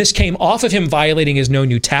 And this came off of him violating his no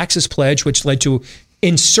new taxes pledge, which led to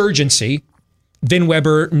insurgency. Vin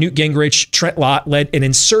Weber, Newt Gingrich, Trent Lott led an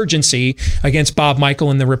insurgency against Bob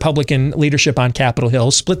Michael and the Republican leadership on Capitol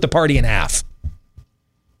Hill, split the party in half.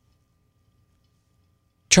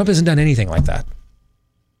 Trump hasn't done anything like that.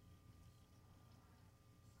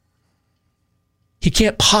 He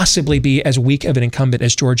can't possibly be as weak of an incumbent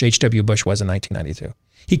as George H.W. Bush was in 1992.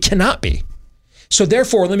 He cannot be. So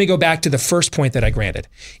therefore, let me go back to the first point that I granted.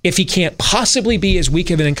 If he can't possibly be as weak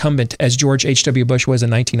of an incumbent as George H.W. Bush was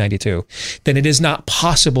in 1992, then it is not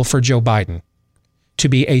possible for Joe Biden to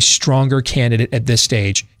be a stronger candidate at this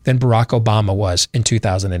stage than Barack Obama was in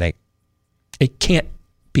 2008. It can't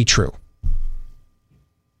be true.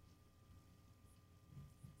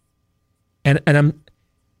 And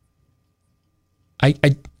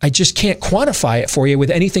I just can't quantify it for you with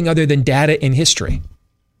anything other than data in history.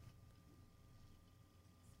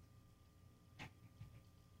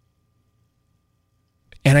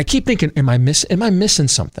 And I keep thinking, am I missing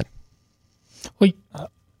something? Well,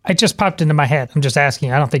 it just popped into my head. I'm just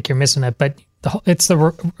asking. I don't think you're missing it, but it's the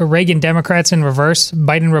Reagan Democrats in reverse,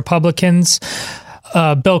 Biden Republicans,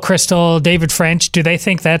 Bill Kristol, David French. Do they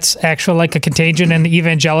think that's actual like a contagion in the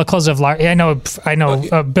evangelicals of large? I know.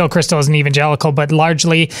 Bill Kristol is an evangelical, but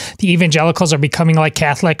largely the evangelicals are becoming like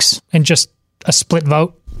Catholics and just a split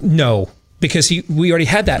vote. No, because we already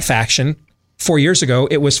had that faction 4 years ago.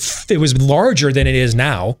 It was larger than it is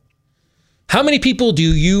now. How many people do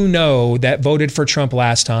you know that voted for Trump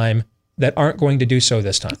last time that aren't going to do so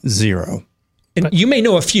this time? 0. And you may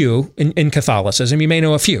know a few in Catholicism. You may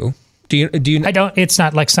know a few. Do you? I don't. It's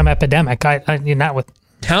not like some epidemic. You're not with.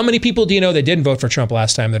 How many people do you know that didn't vote for Trump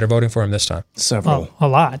last time that are voting for him this time? Several. A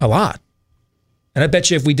lot. A lot. And I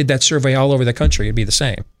bet you if we did that survey all over the country, it'd be the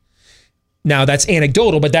same. Now, that's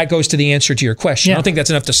anecdotal, but that goes to the answer to your question. Yeah. I don't think that's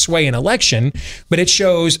enough to sway an election, but it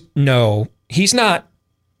shows, no, he's not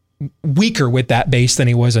weaker with that base than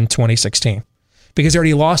he was in 2016 because he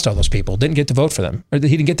already lost all those people, didn't get to vote for them, or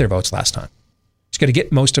he didn't get their votes last time. He's going to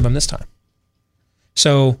get most of them this time.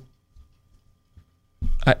 So,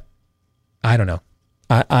 I don't know.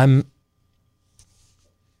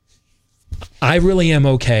 I really am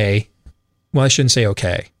okay. Well, I shouldn't say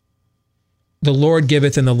okay. The Lord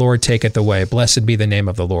giveth and the Lord taketh away. Blessed be the name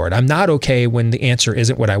of the Lord. I'm not okay when the answer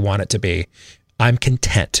isn't what I want it to be. I'm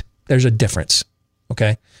content. There's a difference.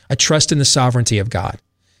 Okay? I trust in the sovereignty of God.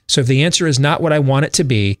 So if the answer is not what I want it to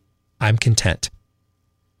be, I'm content.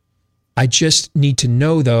 I just need to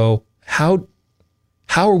know, though, how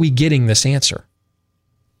are we getting this answer?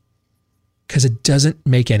 Because it doesn't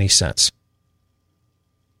make any sense.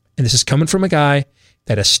 And this is coming from a guy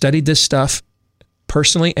that has studied this stuff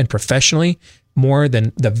personally and professionally more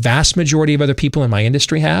than the vast majority of other people in my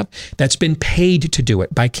industry have, that's been paid to do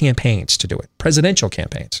it by campaigns to do it, presidential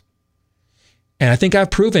campaigns. And I think I've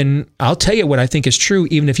proven, I'll tell you what I think is true,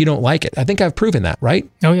 even if you don't like it. I think I've proven that, right?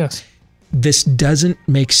 Oh, yes. This doesn't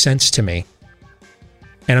make sense to me.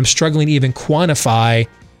 And I'm struggling to even quantify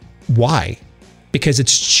why, because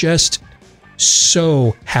it's just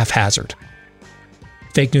so haphazard.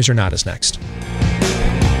 Fake News or Not is next.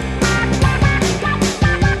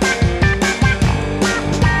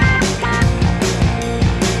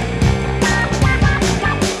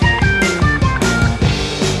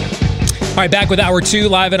 All right, back with Hour 2,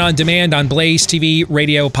 live and on demand on Blaze TV,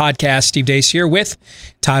 radio, podcast. Steve Deace here with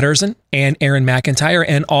Todd Erzin and Aaron McIntyre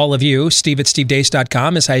and all of you. Steve at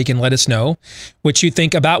stevedeace.com is how you can let us know what you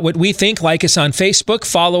think about what we think. Like us on Facebook.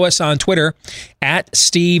 Follow us on Twitter at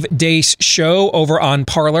Steve Deace Show, over on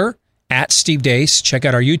Parler at Steve Deace. Check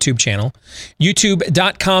out our YouTube channel,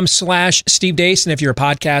 youtube.com/Steve Deace. And if you're a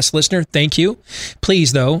podcast listener, thank you.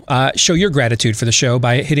 Please, though, show your gratitude for the show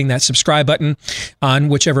by hitting that subscribe button on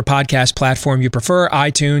whichever podcast platform you prefer,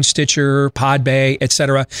 iTunes, Stitcher, Podbay,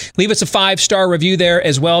 etc. Leave us a 5-star review there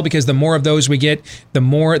as well, because the more of those we get, the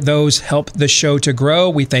more those help the show to grow.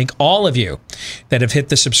 We thank all of you that have hit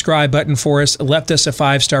the subscribe button for us, left us a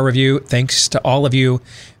 5-star review. Thanks to all of you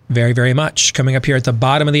very, very much. Coming up here at the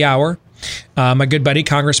bottom of the hour, my good buddy,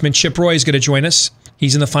 Congressman Chip Roy, is going to join us.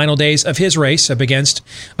 He's in the final days of his race up against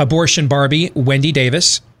abortion Barbie, Wendy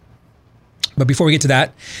Davis. But before we get to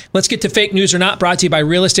that, let's get to Fake News or Not, brought to you by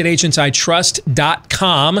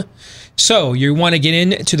realestateagentsitrust.com. So you want to get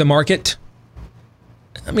into the market.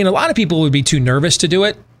 I mean, a lot of people would be too nervous to do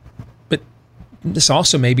it, but this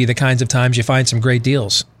also may be the kinds of times you find some great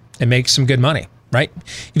deals and make some good money. Right?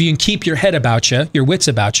 If you can keep your head about you, your wits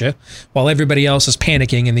about you, while everybody else is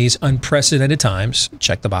panicking in these unprecedented times,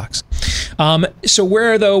 check the box. So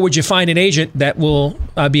where, though, would you find an agent that will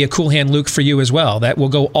be a cool hand Luke for you as well, that will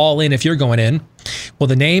go all in if you're going in? Well,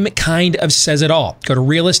 the name kind of says it all. Go to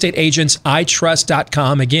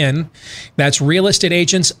realestateagentsitrust.com. Again, that's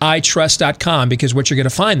realestateagentsitrust.com, because what you're going to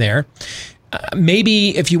find there,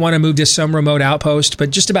 maybe if you want to move to some remote outpost, but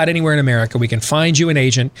just about anywhere in America, we can find you an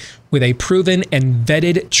agent with a proven and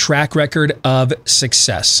vetted track record of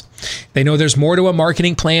success. They know there's more to a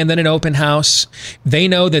marketing plan than an open house. They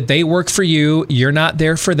know that they work for you, you're not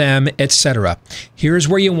there for them, etc. Here's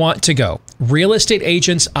where you want to go.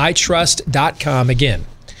 realestateagentsitrust.com. Again,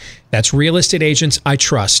 that's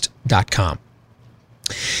realestateagentsitrust.com.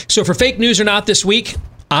 So for fake news or not this week,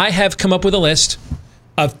 I have come up with a list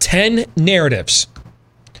of 10 narratives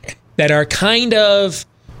that are kind of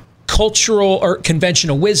cultural or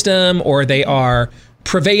conventional wisdom, or they are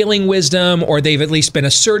prevailing wisdom, or they've at least been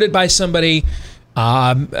asserted by somebody,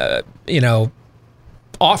 offering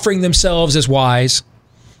themselves as wise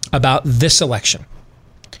about this election.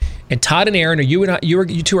 And Todd and Aaron, you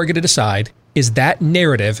two are going to decide, is that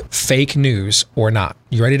narrative fake news or not?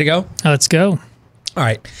 You ready to go? Let's go. All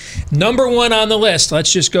right. Number one on the list,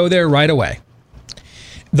 let's just go there right away.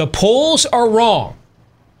 The polls are wrong,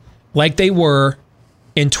 like they were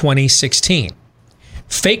in 2016.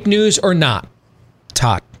 Fake news or not?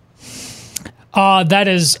 Todd. That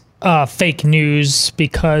is fake news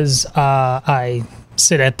because I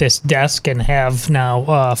sit at this desk and have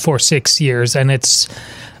now for 6 years, and it's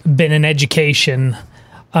been an education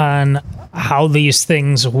on how these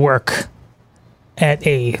things work at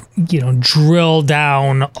a, drill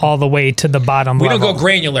down all the way to the bottom level. We don't go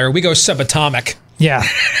granular, we go subatomic. Yeah.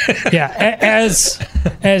 Yeah. As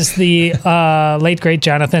the late, great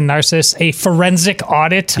Jonathan Narcisse, a forensic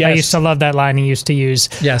audit. Yes. I used to love that line he used to use.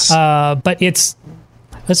 Yes. But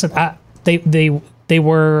listen, they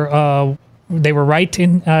were right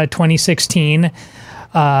in 2016.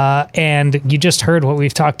 And you just heard what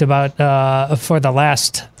we've talked about for the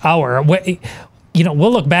last hour.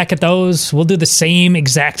 We'll look back at those. We'll do the same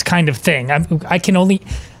exact kind of thing. I can only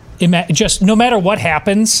imagine, just no matter what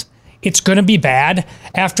happens, it's going to be bad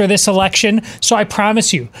after this election. So I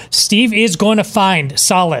promise you, Steve is going to find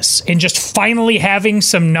solace in just finally having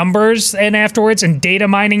some numbers and afterwards and data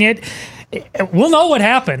mining it. We'll know what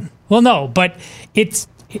happened. We'll know. But it's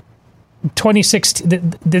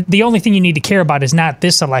 2016. The only thing you need to care about is not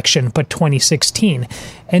this election, but 2016.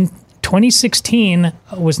 And 2016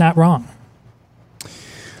 was not wrong.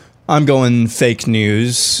 I'm going fake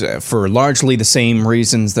news for largely the same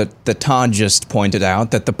reasons that Todd just pointed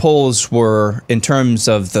out, that the polls were, in terms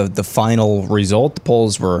of the final result, the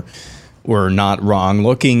polls were not wrong.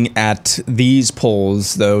 Looking at these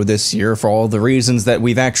polls, though, this year, for all the reasons that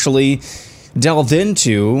we've actually delved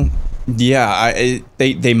into,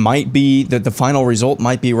 they might be, that the final result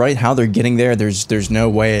might be right. How they're getting there, there's no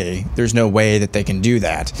way that they can do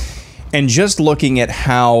that. And just looking at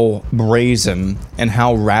how brazen and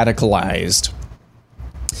how radicalized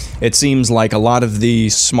it seems like a lot of the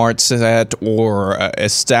smart set or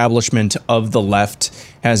establishment of the left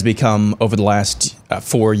has become over the last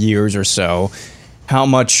 4 years or so, how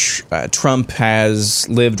much Trump has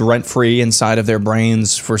lived rent-free inside of their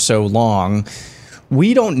brains for so long,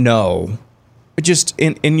 we don't know. Just,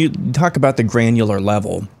 and you talk about the granular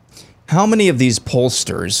level, how many of these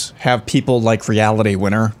pollsters have people like Reality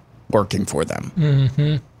Winner working for them?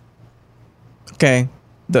 Mm-hmm. Okay.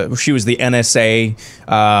 She was the NSA,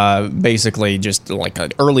 basically just like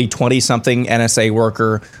an early 20-something NSA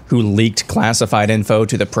worker who leaked classified info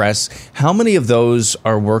to the press. How many of those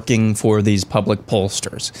are working for these public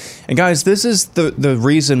pollsters? And guys, this is the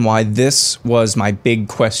reason why this was my big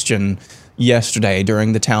question yesterday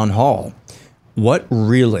during the town hall. What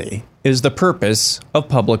really is the purpose of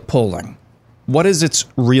public polling? What is its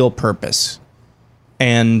real purpose?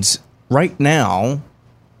 And right now,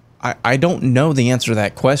 I don't know the answer to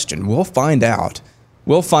that question. We'll find out.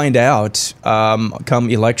 Come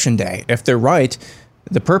election day. If they're right,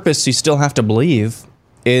 the purpose, you still have to believe,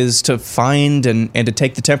 is to find and to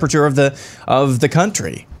take the temperature of the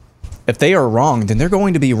country. If they are wrong, then they're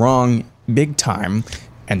going to be wrong big time.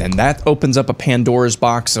 And then that opens up a Pandora's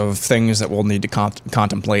box of things that we'll need to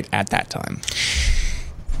contemplate at that time.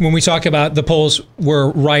 When we talk about the polls were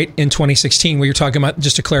right in 2016, what you're talking about,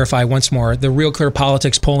 just to clarify once more, the Real Clear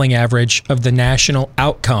Politics polling average of the national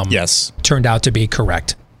outcome turned out to be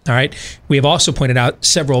correct. All right. We have also pointed out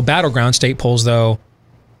several battleground state polls, though,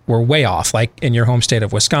 were way off, like in your home state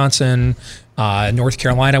of Wisconsin. North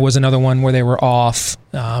Carolina was another one where they were off,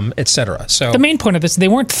 et cetera. So the main point of this, they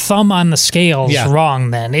weren't thumb on the scales wrong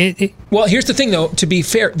then. Well, here's the thing, though. To be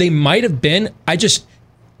fair, they might have been.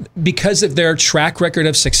 Because of their track record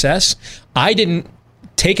of success, I didn't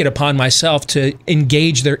take it upon myself to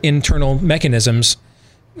engage their internal mechanisms.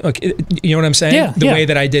 You know what I'm saying? The way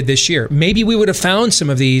that I did this year. Maybe we would have found some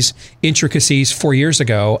of these intricacies 4 years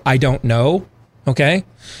ago. I don't know. Okay?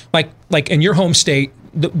 Like in your home state,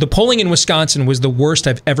 the polling in Wisconsin was the worst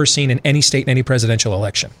I've ever seen in any state in any presidential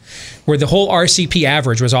election, where the whole RCP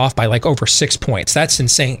average was off by like over 6 points. That's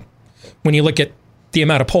insane when you look at the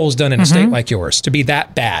amount of polls done in a state like yours to be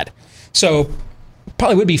that bad. So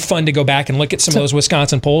probably would be fun to go back and look at some of those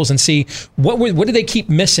Wisconsin polls and see what do they keep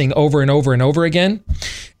missing over and over and over again.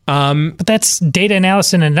 But that's data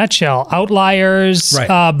analysis in a nutshell. Outliers,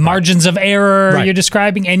 margins of error you're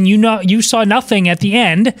describing, and you saw nothing at the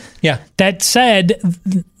end that said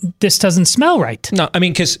this doesn't smell right. No, I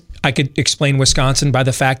mean, because I could explain Wisconsin by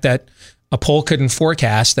the fact that a poll couldn't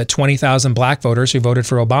forecast that 20,000 black voters who voted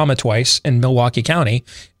for Obama twice in Milwaukee County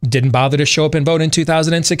didn't bother to show up and vote in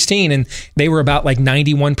 2016. And they were about like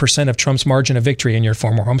 91% of Trump's margin of victory in your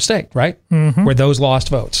former home state, right? Where those lost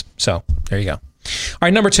votes. So there you go. All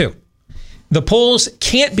right, number 2. The polls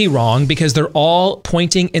can't be wrong because they're all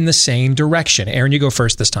pointing in the same direction. Aaron, you go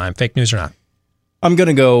first this time. Fake news or not? I'm going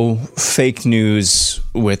to go fake news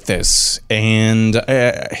with this. And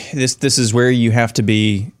this is where you have to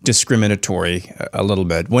be discriminatory a little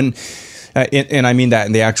bit. And I mean that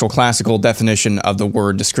in the actual classical definition of the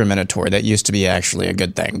word discriminatory. That used to be actually a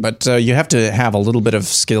good thing. But you have to have a little bit of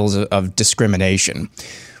skills of discrimination.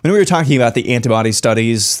 When we were talking about the antibody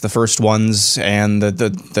studies, the first ones, and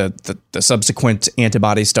the subsequent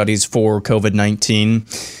antibody studies for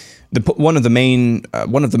COVID-19, one of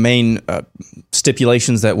the main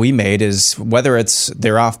stipulations that we made is whether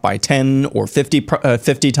they're off by 10 or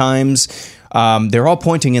 50 times, they're all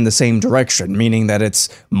pointing in the same direction, meaning that it's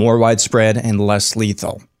more widespread and less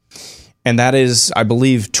lethal. And that is, I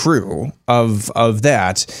believe, true of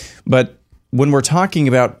that. But when we're talking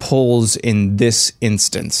about polls in this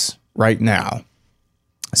instance right now,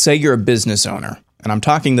 say you're a business owner. And I'm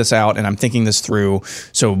talking this out and I'm thinking this through,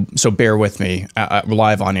 so bear with me.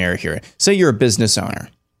 Live on air here. Say you're a business owner,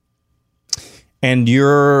 and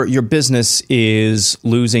your business is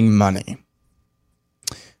losing money,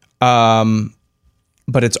 but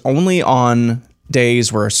it's only on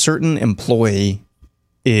days where a certain employee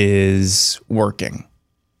is working.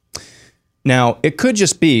 Now, it could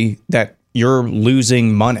just be that you're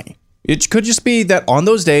losing money. It could just be that on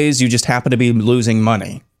those days you just happen to be losing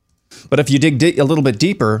money. But if you dig a little bit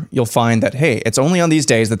deeper, you'll find that, hey, it's only on these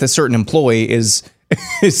days that this certain employee is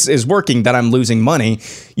working that I'm losing money.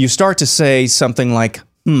 You start to say something like,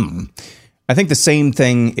 I think the same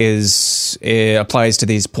thing applies to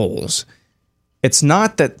these polls. It's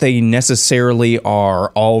not that they necessarily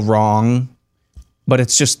are all wrong, but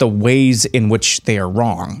it's just the ways in which they are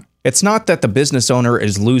wrong. It's not that the business owner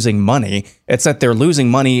is losing money. It's that they're losing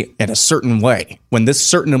money in a certain way when this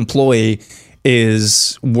certain employee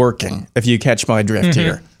is working, if you catch my drift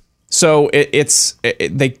here. So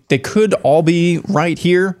they could all be right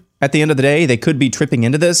here at the end of the day. They could be tripping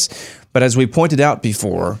into this. But as we pointed out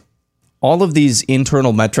before, all of these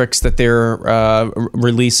internal metrics that they're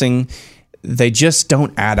releasing, they just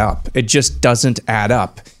don't add up. It just doesn't add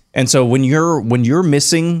up. And so when you're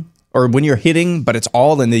missing or when you're hitting, but it's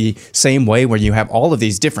all in the same way where you have all of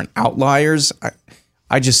these different outliers,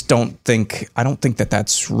 I don't think that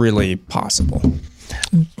that's really possible.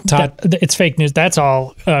 Todd? It's fake news. That's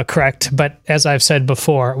all correct. But as I've said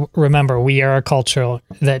before, remember, we are a culture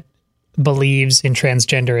that believes in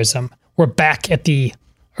transgenderism. We're back at the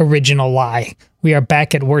original lie. We are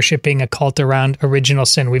back at worshiping a cult around original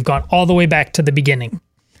sin. We've gone all the way back to the beginning.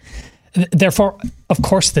 Therefore, of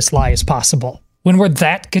course, this lie is possible. When we're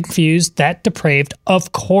that confused, that depraved,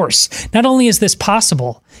 of course. Not only is this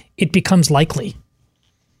possible, it becomes likely.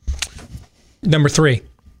 Number 3,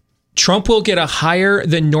 Trump will get a higher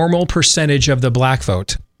than normal percentage of the black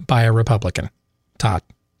vote by a Republican, Todd,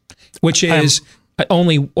 which is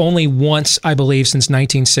only once, I believe, since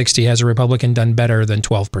 1960 has a Republican done better than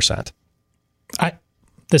 12%. I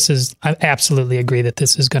absolutely agree that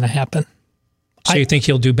this is going to happen. So you think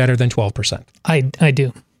he'll do better than 12%? I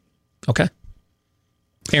do. Okay.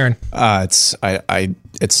 Aaron.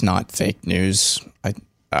 It's not fake news.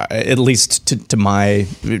 At least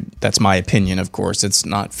that's my opinion, of course. It's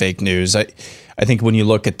not fake news. I think when you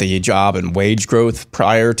look at the job and wage growth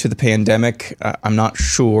prior to the pandemic, I'm not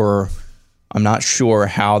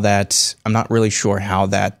really sure how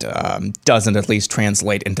that doesn't at least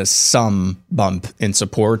translate into some bump in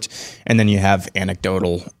support. And then you have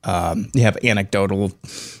anecdotal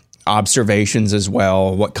observations as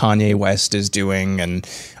well, what Kanye West is doing, and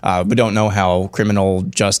we don't know how criminal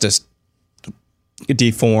justice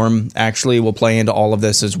reform actually will play into all of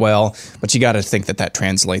this as well. But you got to think that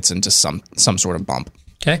translates into some sort of bump.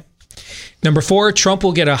 Okay. Number 4, Trump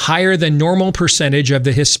will get a higher than normal percentage of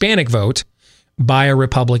the Hispanic vote by a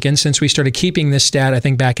Republican. Since we started keeping this stat, I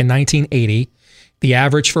think back in 1980, The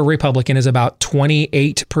average for a Republican is about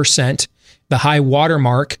 28%. The high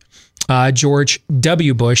watermark, George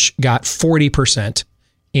W. Bush got 40%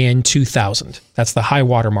 in 2000. That's the high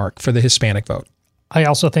watermark for the Hispanic vote. I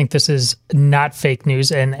also think this is not fake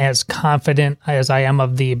news, and as confident as I am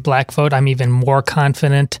of the black vote, I'm even more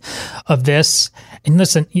confident of this. And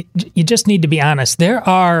listen, you just need to be honest. There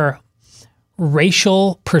are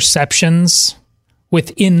racial perceptions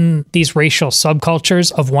within these racial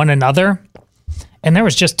subcultures of one another. And there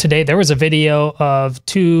was just today, there was a video of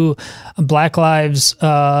two Black Lives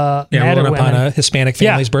Matter rolling up women. on a Hispanic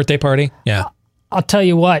family's birthday party. Yeah. I'll tell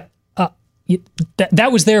you what,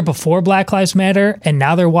 that was there before Black Lives Matter, and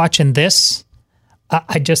now they're watching this.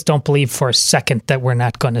 I just don't believe for a second that we're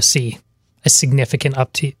not going to see a significant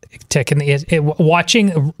uptick in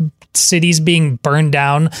watching cities being burned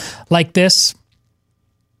down like this.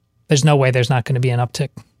 There's no way there's not going to be an uptick.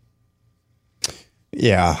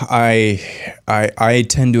 Yeah, I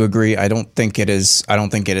tend to agree. I don't think it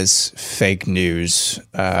is fake news.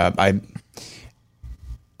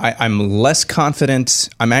 I'm less confident.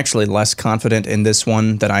 I'm actually less confident in this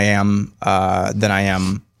one than I am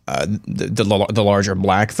the larger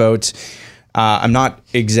black vote. I'm not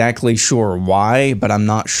exactly sure why, but I'm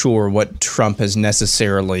not sure what Trump has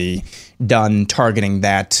necessarily done targeting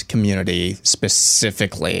that community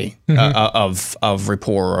specifically of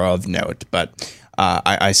rapport or of note. But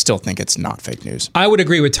I still think it's not fake news. I would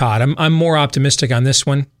agree with Todd. I'm more optimistic on this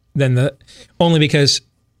one than only because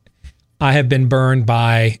I have been burned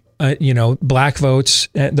by black votes,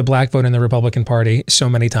 the black vote in the Republican Party so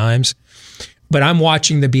many times. But I'm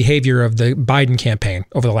watching the behavior of the Biden campaign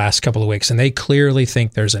over the last couple of weeks, and they clearly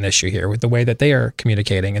think there's an issue here with the way that they are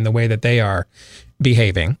communicating and the way that they are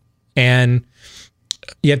behaving. And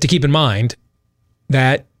you have to keep in mind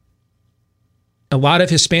that a lot of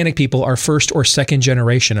Hispanic people are first or second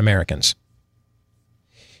generation Americans,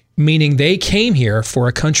 meaning they came here for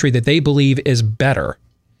a country that they believe is better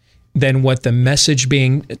than what the message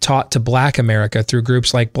being taught to Black America through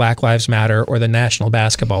groups like Black Lives Matter or the National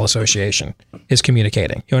Basketball Association is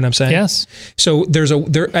communicating. You know what I'm saying? Yes. So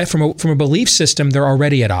from a belief system, they're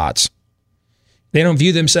already at odds. They don't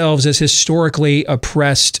view themselves as historically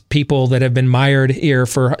oppressed people that have been mired here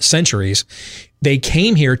for centuries. They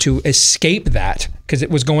came here to escape that because it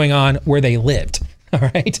was going on where they lived. All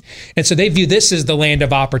right. And so they view this as the land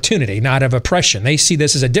of opportunity, not of oppression. They see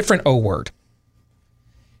this as a different O word.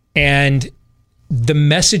 And the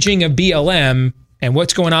messaging of BLM and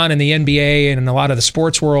what's going on in the NBA and in a lot of the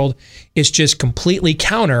sports world is just completely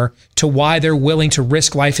counter to why they're willing to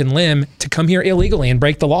risk life and limb to come here illegally and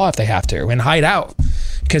break the law if they have to and hide out,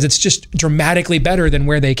 because it's just dramatically better than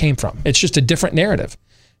where they came from. It's just a different narrative.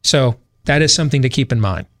 So that is something to keep in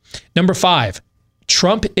mind. Number 5,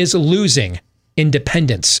 Trump is losing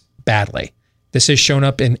independents badly. This has shown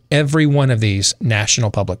up in every one of these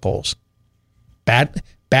national public polls.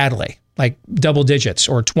 Badly, like double digits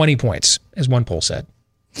or 20 points, as one poll said.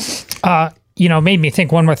 Made me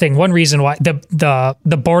think one more thing. One reason why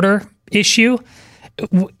the border issue,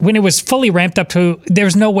 when it was fully ramped up to,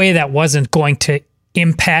 there's no way that wasn't going to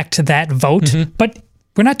impact that vote. Mm-hmm. But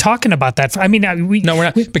we're not talking about that. We're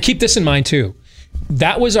not. But keep this in mind too.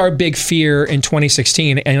 That was our big fear in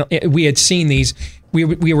 2016, and we had seen these.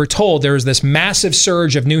 We were told there was this massive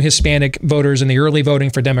surge of new Hispanic voters in the early voting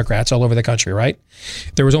for Democrats all over the country, right?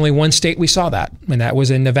 There was only one state we saw that, and that was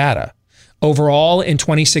in Nevada. Overall, in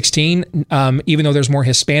 2016, even though there's more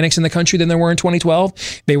Hispanics in the country than there were in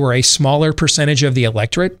 2012, they were a smaller percentage of the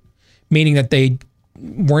electorate, meaning that they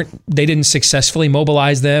didn't successfully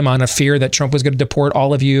mobilize them on a fear that Trump was going to deport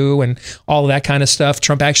all of you and all of that kind of stuff.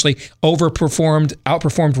 Trump actually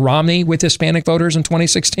outperformed Romney with Hispanic voters in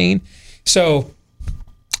 2016. So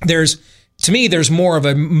there's more of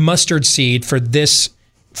a mustard seed for this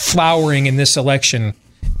flowering in this election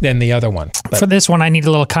than the other one. But for this one, I need a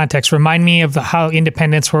little context. Remind me of how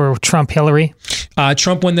independents were Trump-Hillary.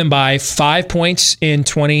 Trump won them by 5 points in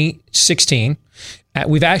 2016.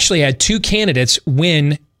 We've actually had 2 candidates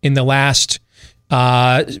win in the last,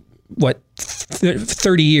 30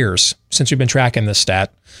 years since we've been tracking this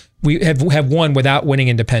stat. We have won without winning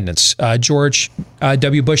independents. George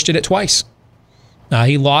W. Bush did it twice.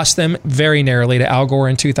 He lost them very narrowly to Al Gore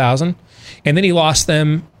in 2000. And then he lost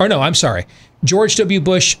them, George W.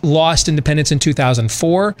 Bush lost independents in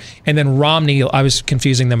 2004. And then Romney, I was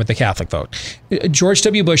confusing them with the Catholic vote. George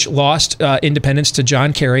W. Bush lost independents to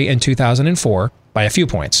John Kerry in 2004 by a few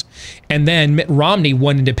points. And then Mitt Romney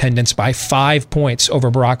won independents by 5 points over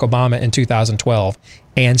Barack Obama in 2012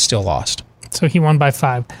 and still lost. So he won by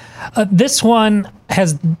 5. This one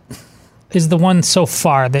is the one so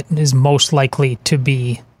far that is most likely to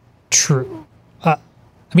be true. I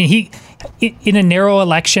mean, he in a narrow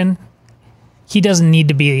election, he doesn't need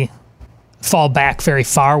to fall back very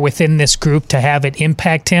far within this group to have it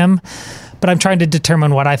impact him. But I'm trying to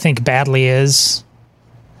determine what I think badly is.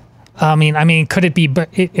 I mean, could it be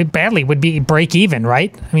badly would be break even,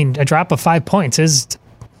 right? I mean, a drop of 5 points is.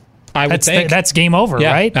 I would think that's game over,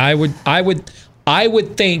 right? I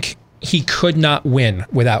would think he could not win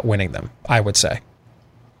without winning them. I would say.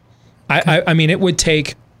 I mean, it would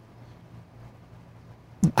take.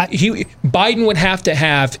 Biden would have to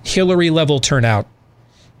have Hillary level turnout.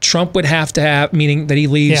 Trump would have to have, meaning that he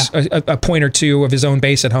leaves a point or two of his own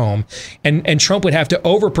base at home, and Trump would have to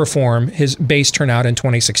overperform his base turnout in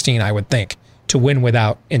 2016, I would think, to win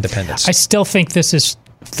without independence. I still think this is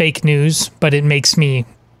fake news, but it makes me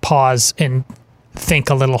pause and think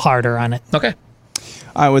a little harder on it. Okay.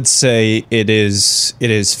 I would say it is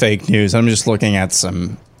fake news. I'm just looking at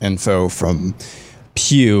some info from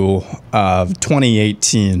Pew of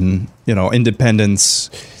 2018. Independence.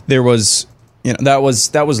 There was. That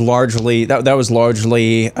was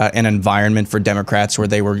largely an environment for Democrats where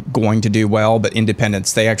they were going to do well, but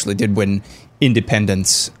independents, they actually did win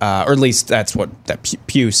independents, or at least that's what that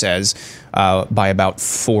Pew says, by about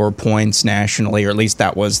 4 points nationally, or at least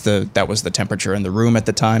that was the temperature in the room at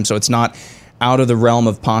the time. So it's not out of the realm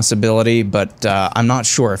of possibility, but I'm not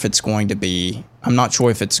sure if it's going to be. I'm not sure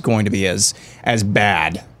if it's going to be as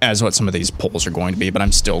bad as what some of these polls are going to be, but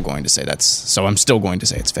I'm still going to say it's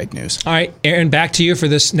fake news. All right, Aaron, back to you for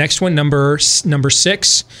this next one, number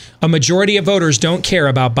 6. A majority of voters don't care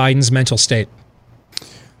about Biden's mental state.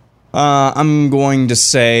 I'm going to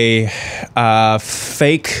say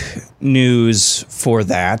fake news for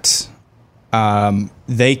that.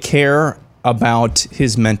 They care about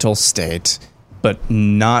his mental state, but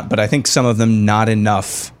I think some of them not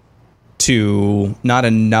enough to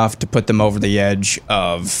put them over the edge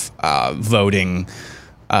of voting,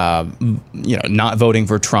 not voting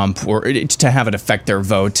for Trump, or to have it affect their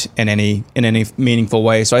vote in any meaningful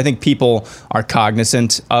way. So I think people are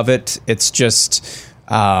cognizant of it. It's just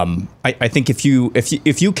I think if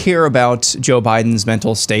you care about Joe Biden's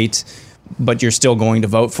mental state, but you're still going to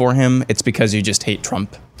vote for him, it's because you just hate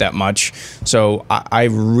Trump that much. So I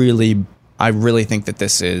really think that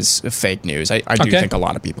this is fake news. I do think a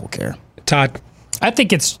lot of people care. Todd? I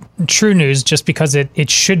think it's true news just because it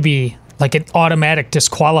should be like an automatic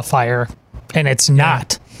disqualifier, and it's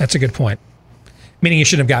not. That's a good point. Meaning you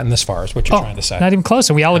shouldn't have gotten this far is what you're trying to say. Not even close.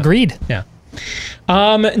 We all agreed. Yeah.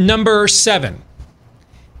 Number 7.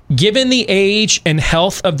 Given the age and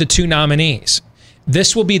health of the two nominees,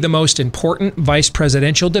 this will be the most important vice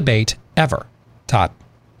presidential debate ever. Todd?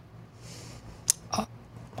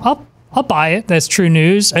 I'll buy it. That's true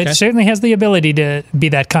news. Okay. It certainly has the ability to be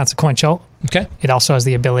that consequential. Okay. It also has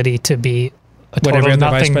the ability to be a total whatever the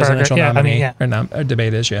vice nothing presidential burger. nominee or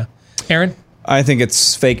debate is. Yeah. Aaron? I think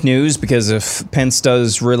it's fake news because if Pence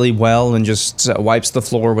does really well and just wipes the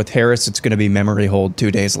floor with Harris, it's going to be memory hold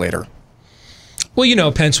 2 days later.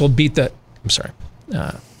 Well, Pence will beat the. I'm sorry.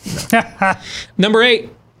 No. Number 8.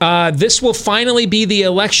 This will finally be the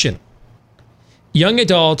election. Young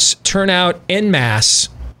adults turn out en masse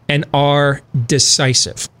and are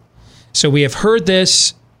decisive. So we have heard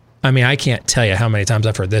this. I mean, I can't tell you how many times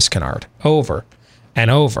I've heard this canard over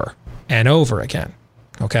and over and over again.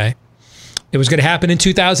 Okay. It was going to happen in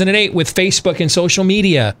 2008 with Facebook and social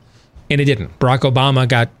media, and it didn't. Barack Obama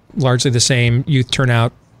got largely the same youth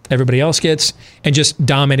turnout everybody else gets and just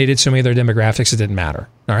dominated so many other demographics it didn't matter.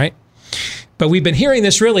 All right. But we've been hearing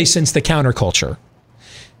this really since the counterculture.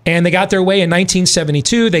 And they got their way in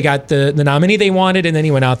 1972. They got the nominee they wanted, and then he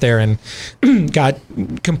went out there and got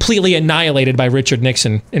completely annihilated by Richard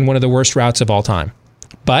Nixon in one of the worst routes of all time.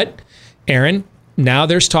 But, Aaron, now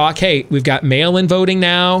there's talk, hey, we've got mail-in voting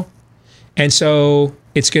now, and so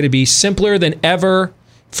it's going to be simpler than ever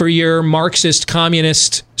for your Marxist,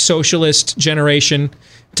 communist, socialist generation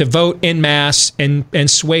to vote en masse and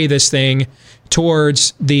sway this thing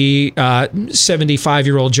towards the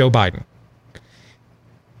 75-year-old Joe Biden.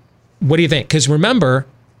 What do you think? Because remember,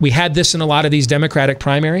 we had this in a lot of these Democratic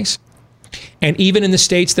primaries. And even in the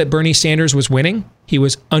states that Bernie Sanders was winning, he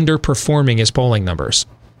was underperforming his polling numbers.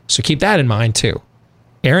 So keep that in mind, too.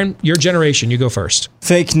 Aaron, your generation, you go first.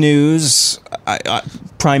 Fake news,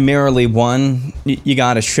 primarily one, you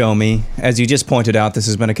got to show me. As you just pointed out, this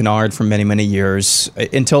has been a canard for many, many years.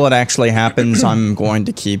 Until it actually happens, I'm going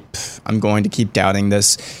to keep doubting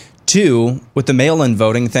this. 2, with the mail-in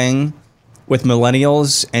voting thing, with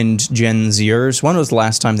millennials and Gen Zers, when was the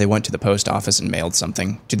last time they went to the post office and mailed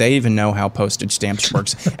something? Do they even know how postage stamps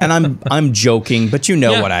works? And I'm joking, but you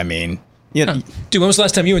know what I mean. Dude, when was the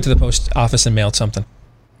last time you went to the post office and mailed something?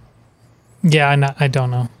 Yeah, I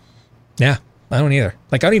don't know. Yeah, I don't either.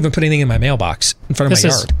 Like, I don't even put anything in my mailbox in front of my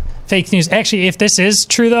yard. Fake news. Actually, if this is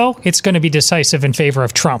true, though, it's going to be decisive in favor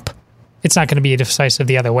of Trump. It's not going to be decisive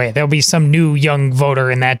the other way. There'll be some new young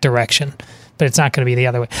voter in that direction, but it's not going to be the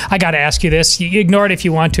other way. I got to ask you this. You ignore it if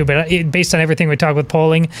you want to, but based on everything we talked with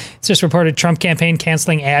polling, it's just reported Trump campaign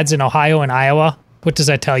canceling ads in Ohio and Iowa. What does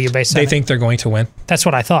that tell you based on They think they're going to win. That's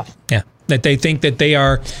what I thought. Yeah, that they think that they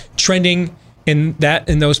are trending in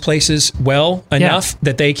those places well enough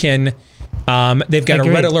that they can. They've got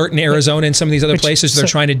a red alert in Arizona and some of these other places. They're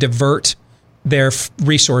trying to divert their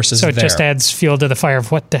resources. So it just adds fuel to the fire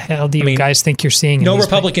of what the hell do you guys think you're seeing? No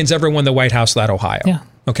Republicans ever won the White House without Ohio. Yeah.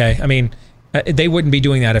 Okay. I mean, they wouldn't be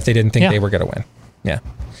doing that if they didn't think they were going to win. Yeah.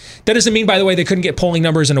 That doesn't mean, by the way, they couldn't get polling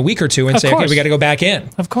numbers in a week or two and say, okay, we got to go back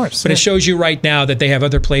in. Of course. But it shows you right now that they have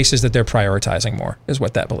other places that they're prioritizing more, is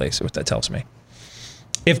what that tells me.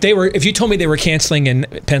 If you told me they were canceling in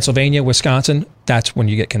Pennsylvania, Wisconsin, that's when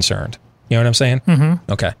you get concerned. You know what I'm saying?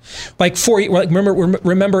 Mm-hmm. Okay.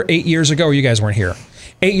 Remember 8 years ago, you guys weren't here.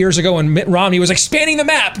 8 years ago when Mitt Romney was expanding the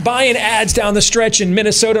map, buying ads down the stretch in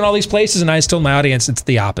Minnesota and all these places, and I told my audience it's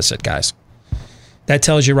the opposite, guys. That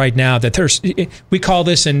tells you right now that we call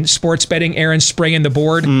this in sports betting, Aaron spraying the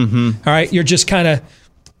board. Mm-hmm. All right. You're just kind of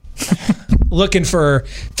looking for,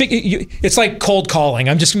 it's like cold calling.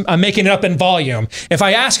 I'm making it up in volume. If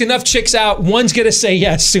I ask enough chicks out, one's going to say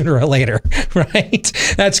yes sooner or later, right?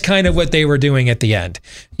 That's kind of what they were doing at the end.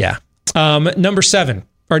 Yeah. Number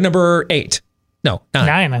 8. No, 9.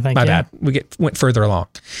 9, I think. My bad. We went further along.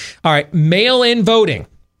 All right. Mail-in voting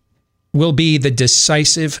will be the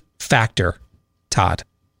decisive factor. Todd.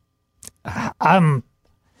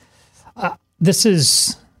 This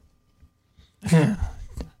is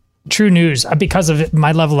true news because of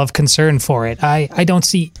my level of concern for it. I don't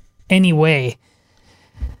see any way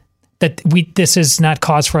that this is not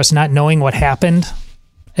cause for us not knowing what happened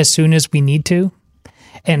as soon as we need to,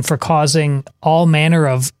 and for causing all manner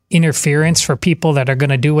of interference for people that are going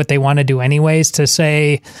to do what they want to do anyways, to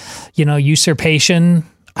say, usurpation.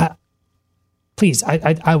 Please,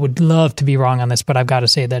 I would love to be wrong on this, but I've got to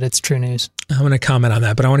say that it's true news. I'm going to comment on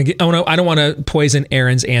that, but I don't want to poison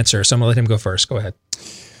Aaron's answer, so I'm going to let him go first. Go ahead.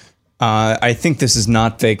 I think this is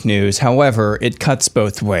not fake news. However, it cuts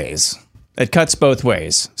both ways.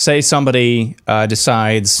 Say somebody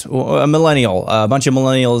decides, a millennial, a bunch of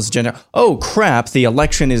millennials, oh crap, the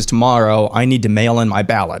election is tomorrow. I need to mail in my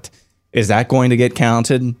ballot. Is that going to get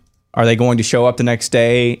counted? Are they going to show up the next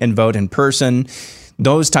day and vote in person?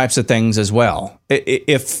 Those types of things as well.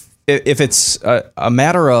 If it's a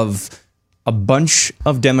matter of a bunch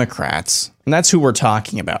of Democrats, and that's who we're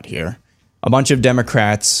talking about here, a bunch of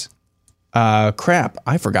Democrats, crap,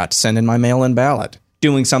 I forgot to send in my mail-in ballot,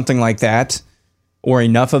 doing something like that, or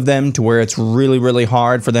enough of them to where it's really, really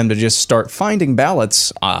hard for them to just start finding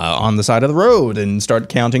ballots on the side of the road and start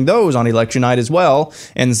counting those on election night as well,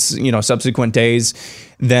 and subsequent days,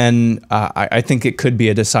 then I think it could be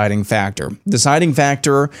a deciding factor. Deciding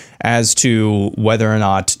factor as to whether or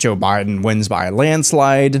not Joe Biden wins by a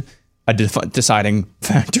landslide, a deciding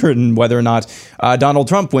factor in whether or not Donald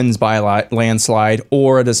Trump wins by a landslide,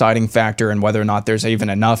 or a deciding factor in whether or not there's even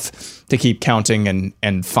enough to keep counting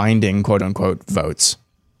and finding quote unquote votes.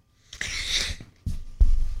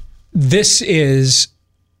 This is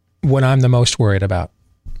what I'm the most worried about.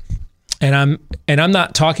 And I'm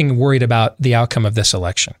not talking worried about the outcome of this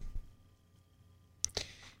election.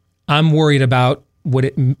 I'm worried about what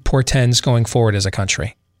it portends going forward as a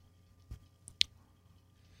country.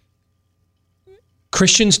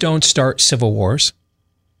 Christians don't start civil wars.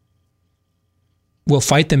 We'll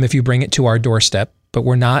fight them if you bring it to our doorstep, but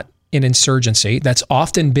we're not in insurgency. That's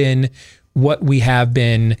often been what we have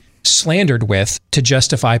been slandered with to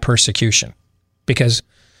justify persecution. Because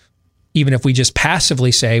even if we just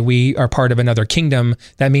passively say we are part of another kingdom,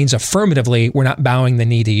 that means affirmatively we're not bowing the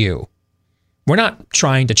knee to you. We're not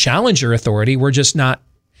trying to challenge your authority. We're just not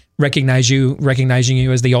recognizing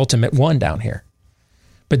you as the ultimate one down here.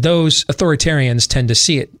 But those authoritarians tend to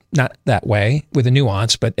see it not that way with a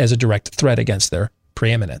nuance, but as a direct threat against their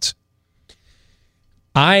preeminence.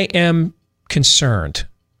 I am concerned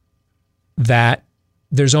that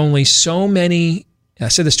there's only so many. I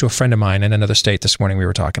said this to a friend of mine in another state this morning. We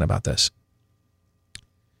were talking about this.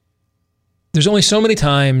 There's only so many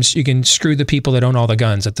times you can screw the people that own all the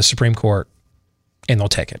guns at the Supreme Court and they'll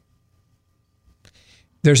take it.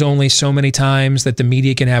 There's only so many times that the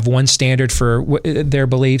media can have one standard for their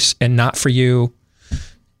beliefs and not for you.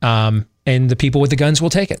 And the people with the guns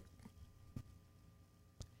will take it.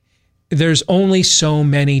 There's only so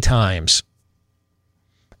many times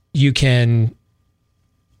you can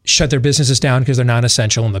shut their businesses down because they're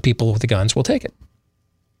non-essential, and the people with the guns will take it.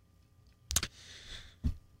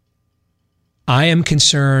 I am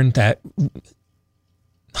concerned that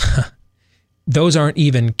those aren't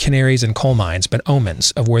even canaries in coal mines, but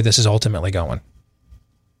omens of where this is ultimately going.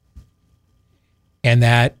 And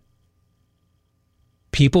that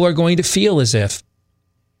people are going to feel as if,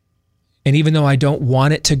 and even though I don't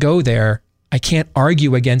want it to go there, I can't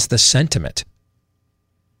argue against the sentiment,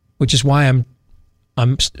 which is why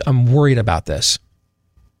I'm worried about this.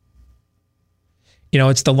 You know,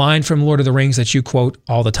 it's the line from Lord of the Rings that you quote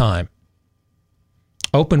all the time.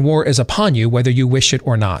 Open war is upon you, whether you wish it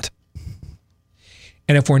or not.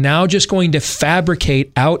 And if we're now just going to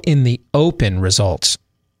fabricate out in the open results,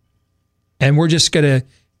 and we're just going to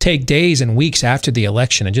take days and weeks after the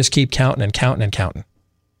election and just keep counting and counting and counting,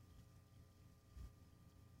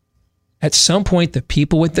 at some point, the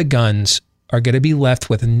people with the guns are going to be left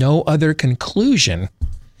with no other conclusion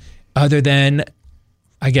other than,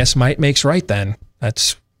 I guess, might makes right then.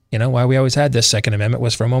 That's, you know, why we always had this Second Amendment,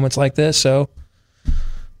 was for moments like this. So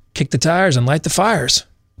kick the tires and light the fires.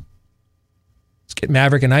 Let's get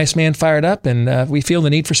Maverick and Iceman fired up, and we feel the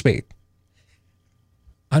need for speed.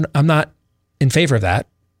 I'm not in favor of that.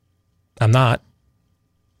 I'm not.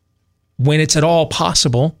 When it's at all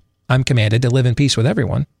possible, I'm commanded to live in peace with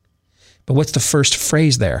everyone. But what's the first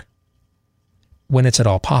phrase there? When it's at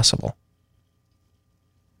all possible.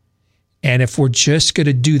 And if we're just going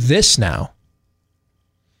to do this now,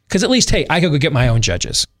 because at least, hey, I could go get my own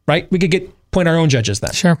judges, right? We could appoint our own judges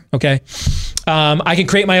then. Sure. Okay. I can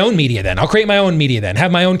create my own media then. I'll create my own media then,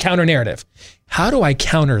 have my own counter narrative. How do I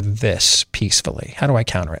counter this peacefully? How do I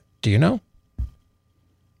counter it? Do you know?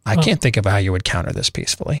 I can't think of how you would counter this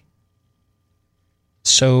peacefully.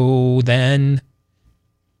 So then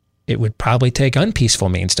it would probably take unpeaceful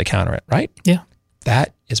means to counter it, right? Yeah.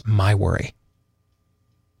 That is my worry.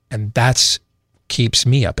 And that's keeps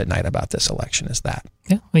me up at night about this election, is that.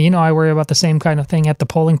 Yeah. Well, you know, I worry about the same kind of thing at the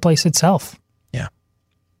polling place itself. Yeah.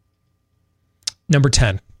 Number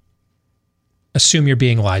 10, assume you're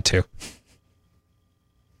being lied to.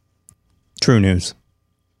 True news.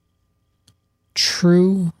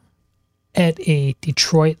 True at a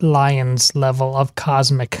Detroit Lions level of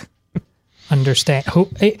cosmic understand.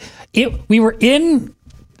 We were in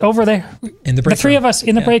over there. In the break room. The three of us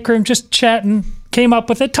in the break room just chatting, came up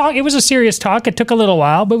with it. It was a serious talk. It took a little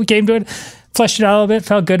while, but we came to it, fleshed it out a little bit,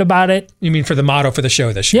 felt good about it. You mean for the motto for the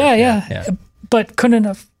show this year? Yeah. But couldn't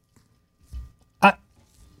have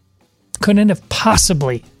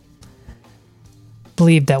possibly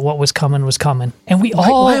believed that what was coming was coming. And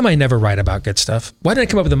why am I never right about good stuff? Why did I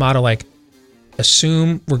come up with a motto like,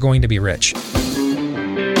 assume we're going to be rich?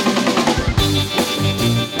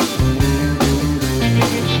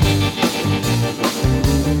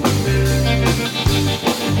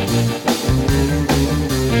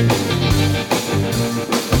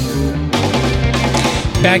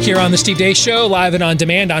 Back here on the Steve Deace Show, live and on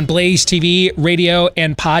demand on Blaze TV, radio,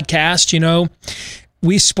 and podcast. You know,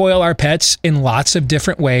 we spoil our pets in lots of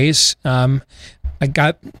different ways. I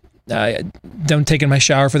got done taking my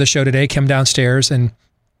shower for the show today, come downstairs, and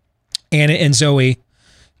Anna and Zoe,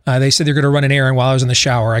 they said they're going to run an errand while I was in the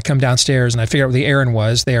shower. I come downstairs and I figure out what the errand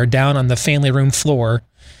was. They are down on the family room floor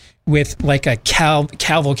with like a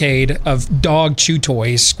cavalcade of dog chew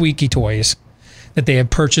toys, squeaky toys, that they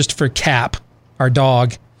have purchased for Cap, our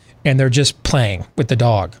dog, and they're just playing with the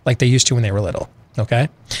dog like they used to when they were little. Okay,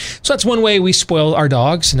 so that's one way we spoil our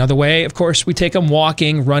dogs. Another way, of course, we take them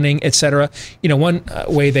walking, running, etc. You know, one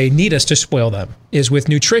way they need us to spoil them is with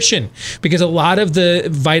nutrition, because a lot of the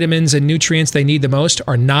vitamins and nutrients they need the most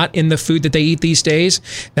are not in the food that they eat these days.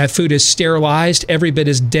 That food is sterilized. Every bit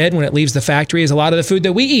as dead when it leaves the factory as a lot of the food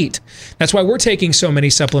that we eat. That's why we're taking so many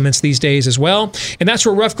supplements these days as well. And that's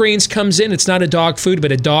where Rough Greens comes in. It's not a dog food,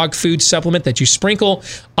 but a dog food supplement that you sprinkle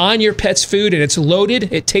on your pet's food, and it's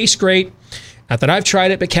loaded. It tastes great. Not that I've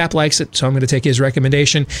tried it, but Cap likes it, so I'm going to take his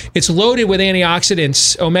recommendation. It's loaded with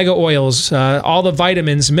antioxidants, omega oils, all the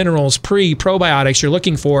vitamins, minerals, probiotics you're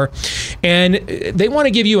looking for. And they want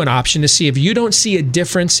to give you an option to see if you don't see a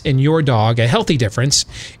difference in your dog, a healthy difference,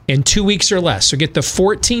 in 2 weeks or less. So get the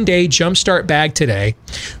 14-day Jumpstart bag today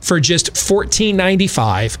for just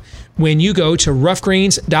 $14.95 when you go to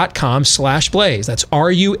roughgreens.com/blaze. That's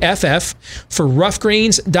RUFF for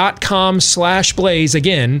roughgreens.com/blaze.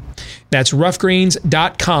 Again, that's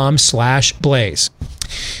roughgreens.com/blaze.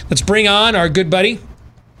 Let's bring on our good buddy,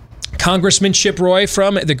 Congressman Chip Roy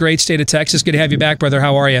from the great state of Texas. Good to have you back, brother.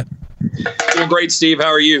 How are you? Doing great, Steve. How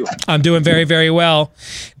are you? I'm doing very, very well.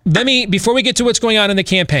 Before we get to what's going on in the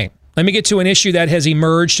campaign, Let me get to an issue that has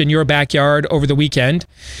emerged in your backyard over the weekend,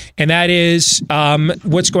 and that is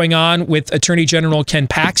what's going on with Attorney General Ken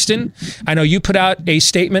Paxton. I know you put out a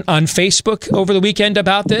statement on Facebook over the weekend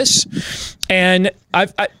about this, and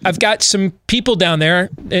I've got some people down there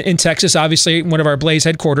in Texas. Obviously, one of our Blaze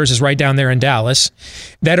headquarters is right down there in Dallas,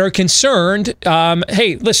 that are concerned.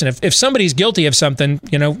 Hey, listen, if somebody's guilty of something,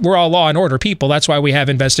 we're all law and order people. That's why we have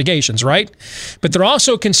investigations, right? But they're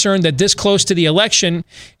also concerned that this close to the election,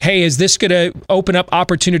 hey, is this going to open up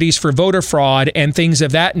opportunities for voter fraud and things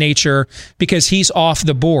of that nature because he's off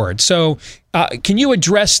the board? So can you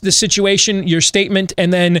address the situation, your statement,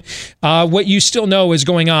 and then what you still know is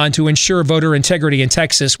going on to ensure voter integrity in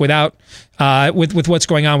Texas without with what's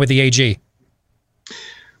going on with the AG?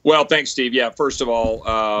 Well, thanks, Steve. Yeah, first of all,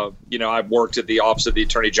 I've worked at the Office of the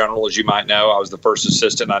Attorney General, as you might know. I was the first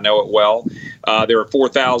assistant. I know it well. There are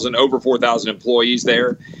over 4,000 employees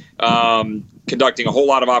there, conducting a whole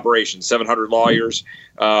lot of operations, 700 lawyers,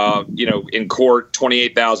 in court,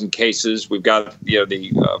 28,000 cases. We've got, the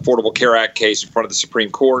Affordable Care Act case in front of the Supreme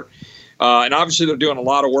Court. And obviously they're doing a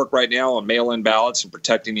lot of work right now on mail-in ballots and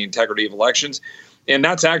protecting the integrity of elections. And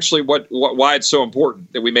that's actually why it's so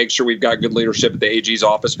important that we make sure we've got good leadership at the AG's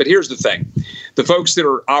office. But here's the thing. The folks that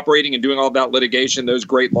are operating and doing all that litigation, those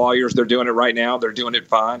great lawyers, they're doing it right now. They're doing it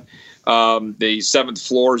fine. The seventh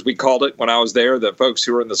floor, as we called it when I was there, the folks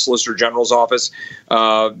who are in the Solicitor General's office,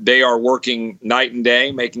 they are working night and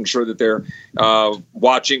day, making sure that they're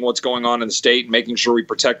watching what's going on in the state, making sure we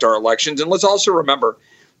protect our elections. And let's also remember,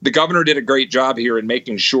 the governor did a great job here in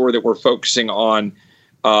making sure that we're focusing on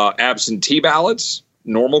absentee ballots,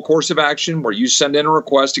 normal course of action, where you send in a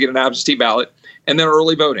request to get an absentee ballot, and then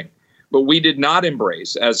early voting. But we did not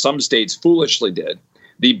embrace, as some states foolishly did,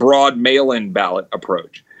 the broad mail-in ballot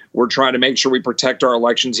approach. We're trying to make sure we protect our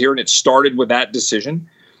elections here, and it started with that decision.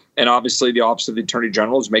 And obviously, the Office of the Attorney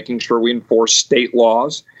General is making sure we enforce state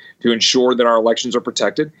laws to ensure that our elections are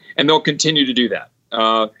protected, and they'll continue to do that.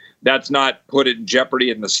 That's not put in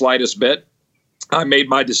jeopardy in the slightest bit. I made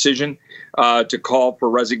my decision to call for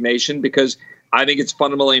resignation because I think it's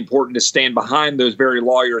fundamentally important to stand behind those very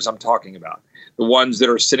lawyers I'm talking about, the ones that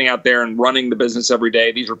are sitting out there and running the business every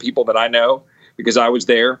day. These are people that I know because I was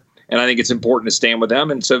there, and I think it's important to stand with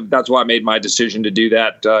them. And so that's why I made my decision to do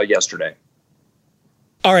that yesterday.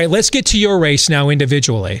 All right, let's get to your race now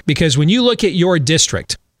individually, because when you look at your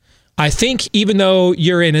district, I think even though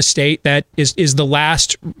you're in a state that is the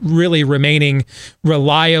last really remaining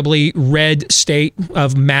reliably red state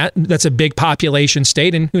that's a big population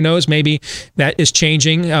state, and who knows, maybe that is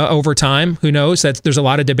changing over time. Who knows? There's a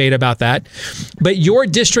lot of debate about that. But your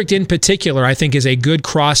district in particular, I think, is a good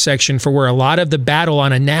cross-section for where a lot of the battle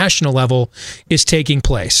on a national level is taking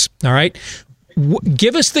place. All right?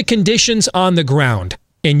 Give us the conditions on the ground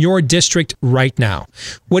in your district right now.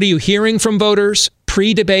 What are you hearing from voters?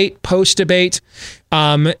 Pre-debate, post-debate,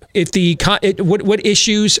 what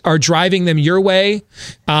issues are driving them your way?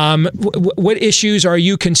 What issues are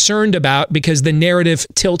you concerned about because the narrative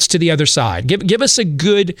tilts to the other side? Give us a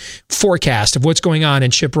good forecast of what's going on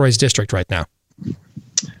in Chip Roy's district right now.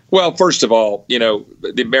 Well, first of all,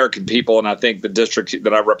 the American people, and I think the district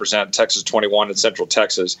that I represent, Texas 21 in Central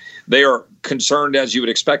Texas, they are concerned, as you would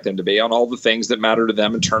expect them to be, on all the things that matter to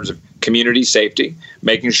them in terms of community safety,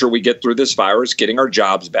 making sure we get through this virus, getting our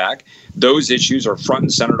jobs back. Those issues are front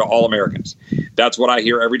and center to all Americans. That's what I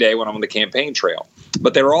hear every day when I'm on the campaign trail.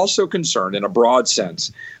 But they're also concerned in a broad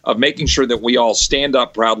sense of making sure that we all stand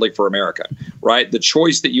up proudly for America, right? The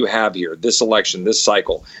choice that you have here, this election, this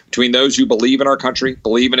cycle, between those who believe in our country,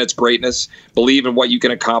 believe in its greatness, believe in what you can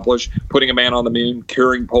accomplish, putting a man on the moon,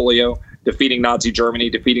 curing polio, defeating Nazi Germany,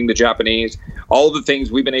 defeating the Japanese, all of the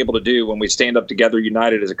things we've been able to do when we stand up together,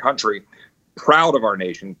 united as a country, proud of our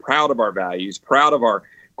nation, proud of our values, proud of our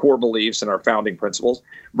core beliefs and our founding principles,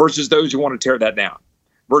 versus those who want to tear that down,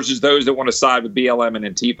 versus those that want to side with BLM and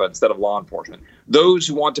Antifa instead of law enforcement, those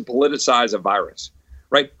who want to politicize a virus,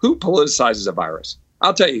 right? Who politicizes a virus?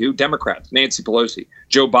 I'll tell you who: Democrats, Nancy Pelosi,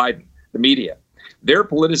 Joe Biden, the media. They're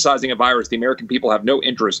politicizing a virus the American people have no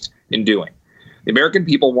interest in doing. The American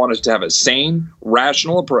people want us to have a sane,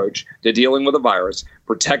 rational approach to dealing with a virus,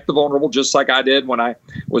 protect the vulnerable, just like I did when I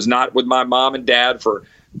was not with my mom and dad for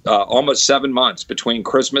almost 7 months between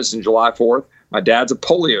Christmas and July 4th. My dad's a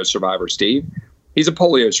polio survivor, Steve. He's a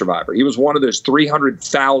polio survivor. He was one of those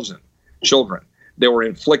 300,000 children that were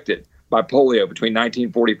inflicted by polio between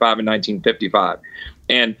 1945 and 1955.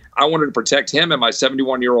 And I wanted to protect him and my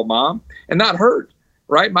 71-year-old mom and not hurt,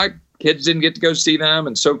 right? My kids didn't get to go see them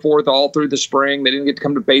and so forth all through the spring. They didn't get to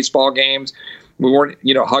come to baseball games. We weren't,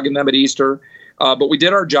 hugging them at Easter. But we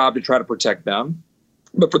did our job to try to protect them.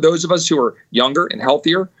 But for those of us who are younger and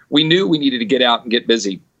healthier, we knew we needed to get out and get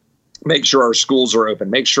busy, make sure our schools are open,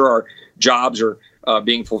 make sure our jobs are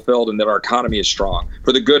being fulfilled, and that our economy is strong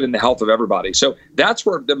for the good and the health of everybody. So that's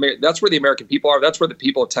where the American people are. That's where the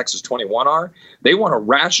people of Texas 21 are. They want a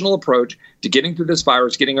rational approach to getting through this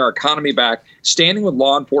virus, getting our economy back, standing with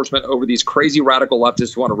law enforcement over these crazy radical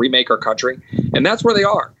leftists who want to remake our country. And that's where they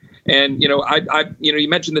are. And, you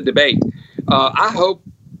mentioned the debate. I hope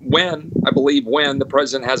when the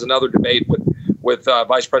president has another debate with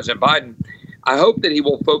Vice President Biden, I hope that he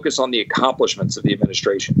will focus on the accomplishments of the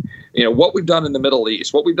administration. What we've done in the Middle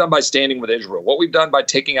East, what we've done by standing with Israel, what we've done by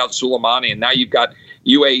taking out Soleimani, and now you've got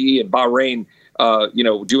UAE and Bahrain,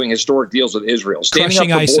 doing historic deals with Israel, standing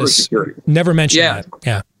crushing up for ISIS. Border security. Never mentioned that.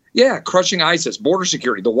 Yeah. Yeah, crushing ISIS, border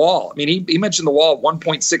security, the wall. I mean, he mentioned the wall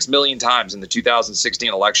 1.6 million times in the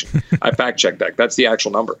 2016 election. I fact-checked that. That's the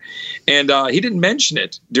actual number. And he didn't mention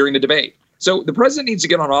it during the debate. So the president needs to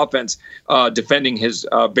get on offense defending his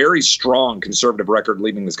very strong conservative record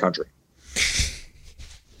leaving this country.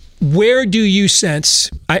 Where do you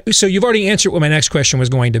sense? So you've already answered what my next question was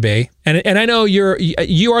going to be, and I know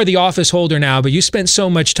you are the office holder now, but you spent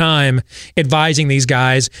so much time advising these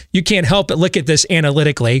guys. You can't help but look at this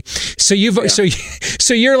analytically. So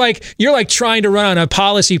you're like trying to run on a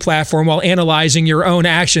policy platform while analyzing your own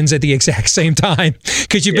actions at the exact same time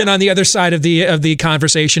because you've been on the other side of the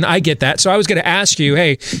conversation. I get that. So I was going to ask you,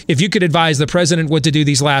 hey, if you could advise the president what to do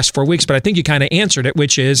these last 4 weeks, but I think you kind of answered it,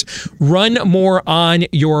 which is run more on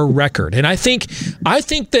your record. And I think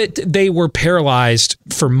that they were paralyzed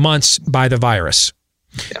for months by the virus,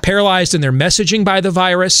 paralyzed in their messaging by the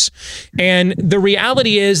virus. And the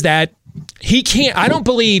reality is that I don't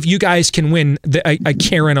believe you guys can win a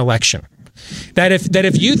Karen election. That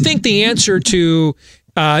if you think the answer to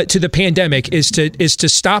the pandemic is to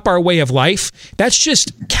stop our way of life, that's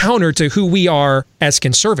just counter to who we are as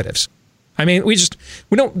conservatives. I mean,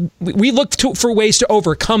 we look for ways to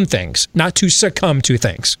overcome things, not to succumb to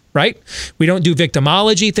things, right? We don't do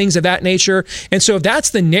victimology, things of that nature. And so if that's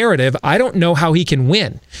the narrative, I don't know how he can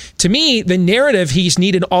win. To me, the narrative he's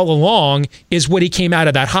needed all along is what he came out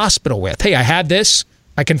of that hospital with. Hey, I had this.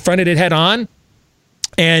 I confronted it head on.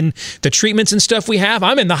 And the treatments and stuff we have,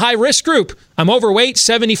 I'm in the high risk group. I'm overweight,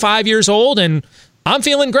 75 years old, and I'm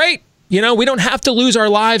feeling great. We don't have to lose our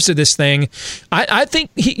lives to this thing. I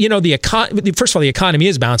think, first of all, the economy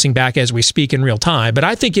is bouncing back as we speak in real time, but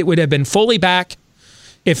I think it would have been fully back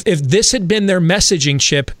if this had been their messaging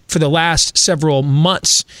chip for the last several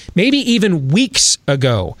months, maybe even weeks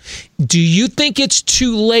ago. Do you think it's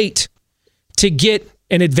too late to get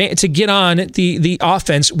on the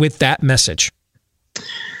offense with that message?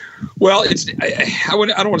 Well, I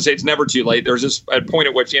don't want to say it's never too late. There's just a point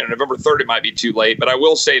at which, November 3rd, it might be too late. But I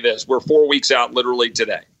will say this. We're 4 weeks out literally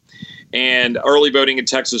today. And early voting in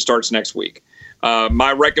Texas starts next week.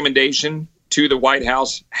 My recommendation to the White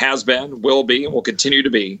House has been, will be, and will continue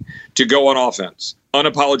to be, to go on offense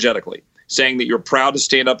unapologetically, saying that you're proud to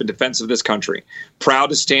stand up in defense of this country,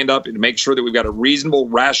 proud to stand up and make sure that we've got a reasonable,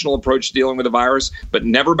 rational approach to dealing with the virus, but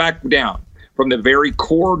never back down from the very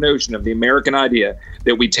core notion of the American idea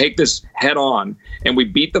that we take this head on and we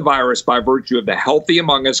beat the virus by virtue of the healthy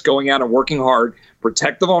among us going out and working hard,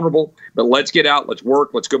 protect the vulnerable, but let's get out, let's work,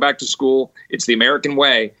 let's go back to school. It's the American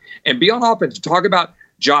way. And be on offense, talk about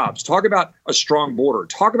jobs, talk about a strong border,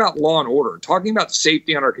 talk about law and order, talking about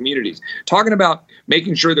safety in our communities, talking about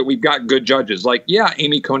making sure that we've got good judges like,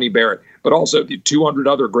 Amy Coney Barrett, but also the 200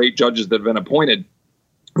 other great judges that have been appointed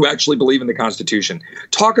who actually believe in the Constitution.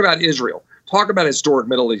 Talk about Israel. Talk about historic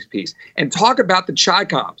Middle East peace, and talk about the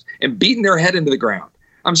Chi-Coms and beating their head into the ground.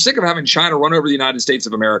 I'm sick of having China run over the United States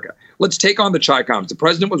of America. Let's take on the Chi-Coms. The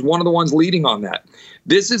president was one of the ones leading on that.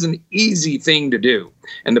 This is an easy thing to do.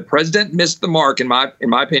 And the president missed the mark, in my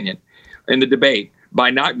opinion, in the debate by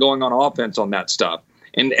not going on offense on that stuff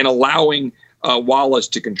and allowing Wallace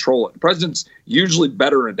to control it. The president's usually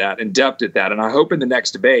better at that and depth at that. And I hope in the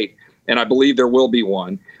next debate, and I believe there will be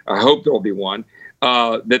one, I hope there will be one,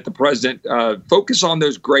 that the president focus on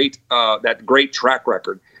those that great track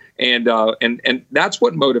record. And that's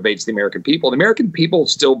what motivates the American people. The American people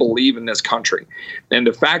still believe in this country. And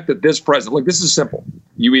the fact that this president, look, this is simple.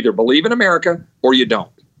 You either believe in America or you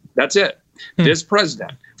don't. That's it. This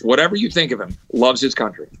president, whatever you think of him, loves his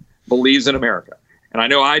country, believes in America. And I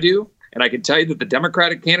know I do. And I can tell you that the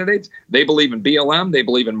Democratic candidates, they believe in BLM. They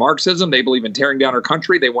believe in Marxism. They believe in tearing down our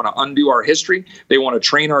country. They want to undo our history. They want to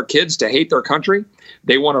train our kids to hate their country.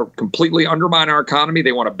 They want to completely undermine our economy.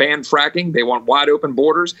 They want to ban fracking. They want wide open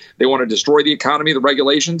borders. They want to destroy the economy, the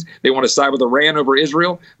regulations. They want to side with Iran over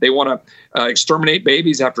Israel. They want to exterminate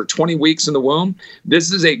babies after 20 weeks in the womb.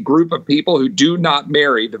 This is a group of people who do not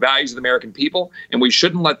marry the values of the American people, and we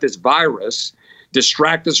shouldn't let this virus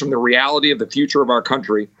distract us from the reality of the future of our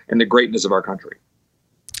country and the greatness of our country.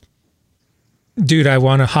 Dude, I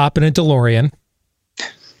want to hop in a DeLorean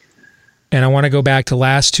and I want to go back to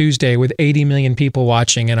last Tuesday with 80 million people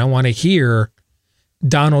watching, and I want to hear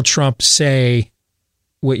Donald Trump say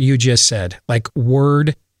what you just said, like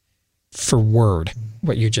word for word,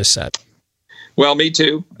 what you just said. Well, me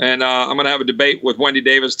too. And I'm going to have a debate with Wendy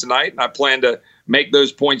Davis tonight. And I plan to make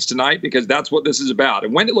those points tonight because that's what this is about.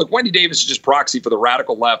 And Wendy Davis is just proxy for the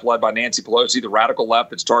radical left led by Nancy Pelosi, the radical left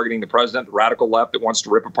that's targeting the president, the radical left that wants to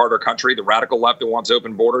rip apart our country, the radical left that wants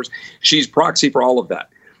open borders. She's proxy for all of that.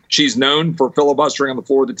 She's known for filibustering on the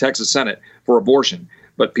floor of the Texas Senate for abortion.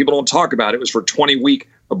 But people don't talk about it. It was for 20-week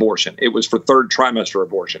abortion. It was for third trimester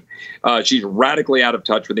abortion. She's radically out of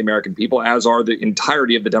touch with the American people, as are the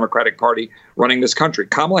entirety of the Democratic Party running this country.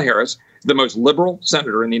 Kamala Harris is the most liberal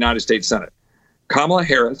senator in the United States Senate. Kamala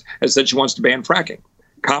Harris has said she wants to ban fracking.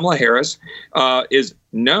 Kamala Harris is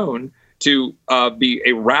known to be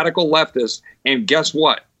a radical leftist. And guess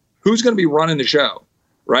what? Who's going to be running the show,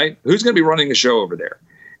 right? Who's going to be running the show over there?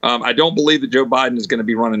 I don't believe that Joe Biden is going to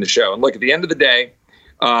be running the show. And look, at the end of the day,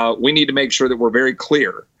 we need to make sure that we're very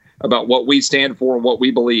clear about what we stand for and what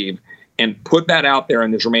we believe and put that out there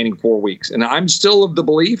in this remaining 4 weeks. And I'm still of the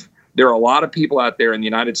belief there are a lot of people out there in the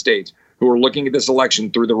United States who are looking at this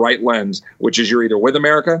election through the right lens, which is you're either with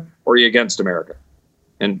America or you're against America.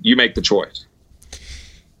 And you make the choice.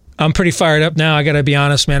 I'm pretty fired up now. I got to be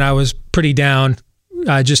honest, man. I was pretty down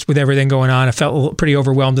just with everything going on. I felt pretty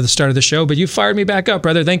overwhelmed at the start of the show, but you fired me back up,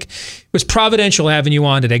 brother. I think it was providential having you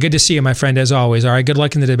on today. Good to see you, my friend, as always. All right, good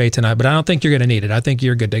luck in the debate tonight, but I don't think you're going to need it. I think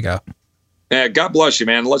you're good to go. Yeah, God bless you,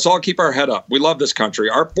 man. Let's all keep our head up. We love this country.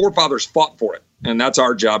 Our forefathers fought for it, and that's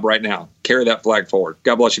our job right now. Carry that flag forward.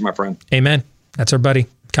 God bless you, my friend. Amen. That's our buddy,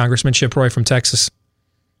 Congressman Chip Roy from Texas.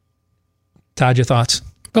 Todd, your thoughts?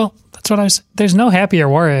 Well, that's what I was. There's no happier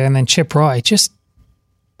warrior than Chip Roy. Just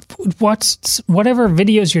watch whatever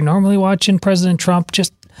videos you're normally watching President Trump.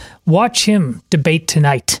 Just watch him debate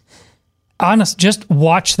tonight. Honest, just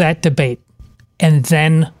watch that debate. And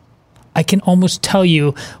then I can almost tell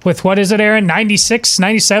you with, what is it, Aaron? 96,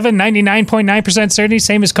 97, 99.9% certainty,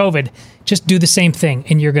 same as COVID. Just do the same thing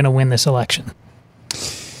and you're going to win this election.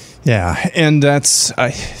 Yeah, and that's...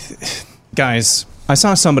 guys, I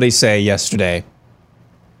saw somebody say yesterday,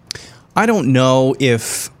 I don't know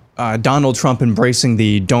if Donald Trump embracing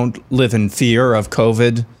the don't live in fear of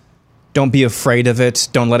COVID, don't be afraid of it,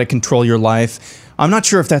 don't let it control your life, I'm not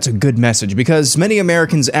sure if that's a good message, because many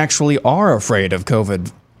Americans actually are afraid of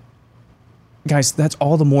COVID. Guys, that's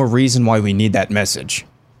all the more reason why we need that message.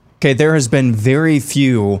 Okay, there has been very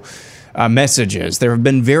few messages. There have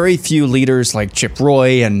been very few leaders like Chip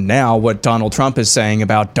Roy and now what Donald Trump is saying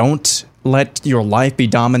about don't let your life be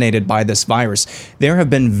dominated by this virus. There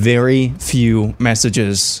have been very few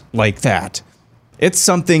messages like that. It's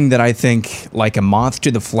something that I think, like a moth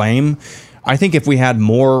to the flame, I think if we had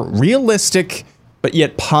more realistic but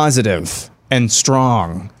yet positive and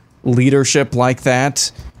strong leadership like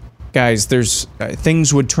that, guys, there's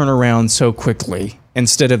things would turn around so quickly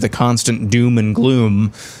instead of the constant doom and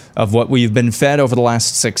gloom of what we've been fed over the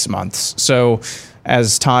last 6 months. So,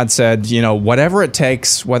 as Todd said, you know, whatever it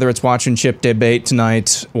takes, whether it's watching Chip debate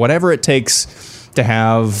tonight, whatever it takes to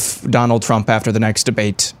have Donald Trump after the next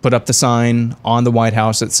debate put up the sign on the White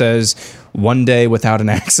House that says, "One day without an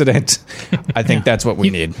accident." I think that's what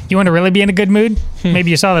we need. You want to really be in a good mood?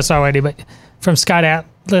 Maybe you saw this already, but from Scott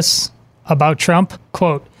Atlas about Trump,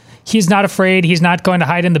 quote, "He's not afraid. He's not going to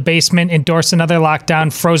hide in the basement, endorse another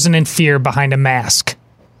lockdown, frozen in fear behind a mask."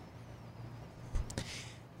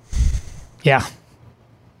 Yeah.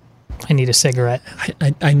 I need a cigarette.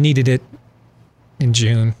 I needed it in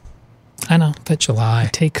June. I know, but July.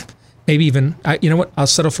 Maybe even, you know what? I'll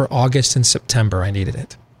settle for August and September. I needed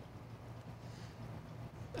it.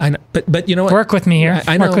 I know, but you know what? Work with me here.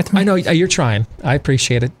 I know, Work with me. I know you're trying. I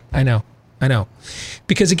appreciate it. I know.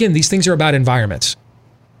 Because again, these things are about environments.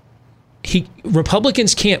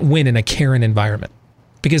 Republicans can't win in a Karen environment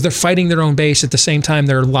because they're fighting their own base at the same time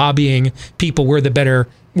they're lobbying people. We're the better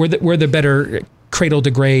cradle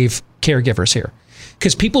to grave caregivers here,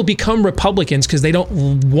 because people become Republicans because they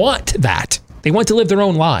don't want that. They want to live their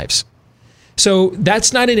own lives. So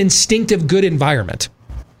that's not an instinctive good environment.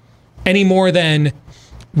 any more than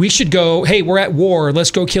we should go, hey, we're at war,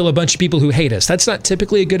 let's go kill a bunch of people who hate us. That's not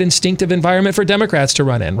typically a good instinctive environment for Democrats to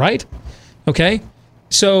run in, right? Okay?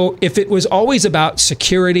 So if it was always about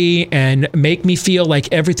security and make me feel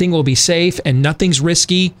like everything will be safe and nothing's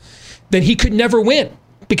risky, then he could never win,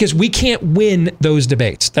 because we can't win those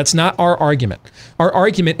debates. That's not our argument. Our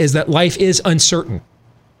argument is that life is uncertain.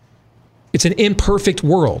 It's an imperfect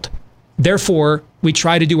world. Therefore, we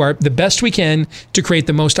try to do the best we can to create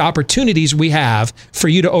the most opportunities we have for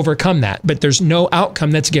you to overcome that. But there's no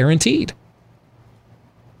outcome that's guaranteed.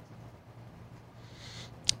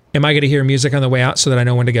 Am I going to hear music on the way out so that I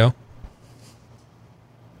know when to go?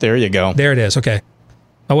 There you go. There it is. Okay.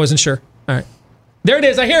 I wasn't sure. All right. There it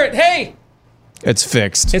is. I hear it. Hey! It's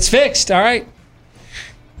fixed. It's fixed. All right.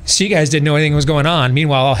 So you guys didn't know anything was going on.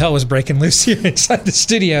 Meanwhile, all hell was breaking loose here inside the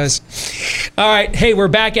studios. All right. Hey, we're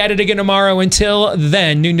back at it again tomorrow. Until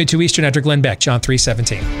then, noon to 2 Eastern after Glenn Beck, John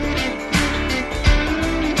 3:17.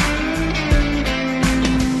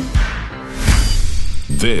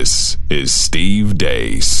 This is Steve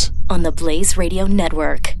Deace on the Blaze Radio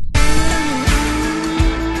Network.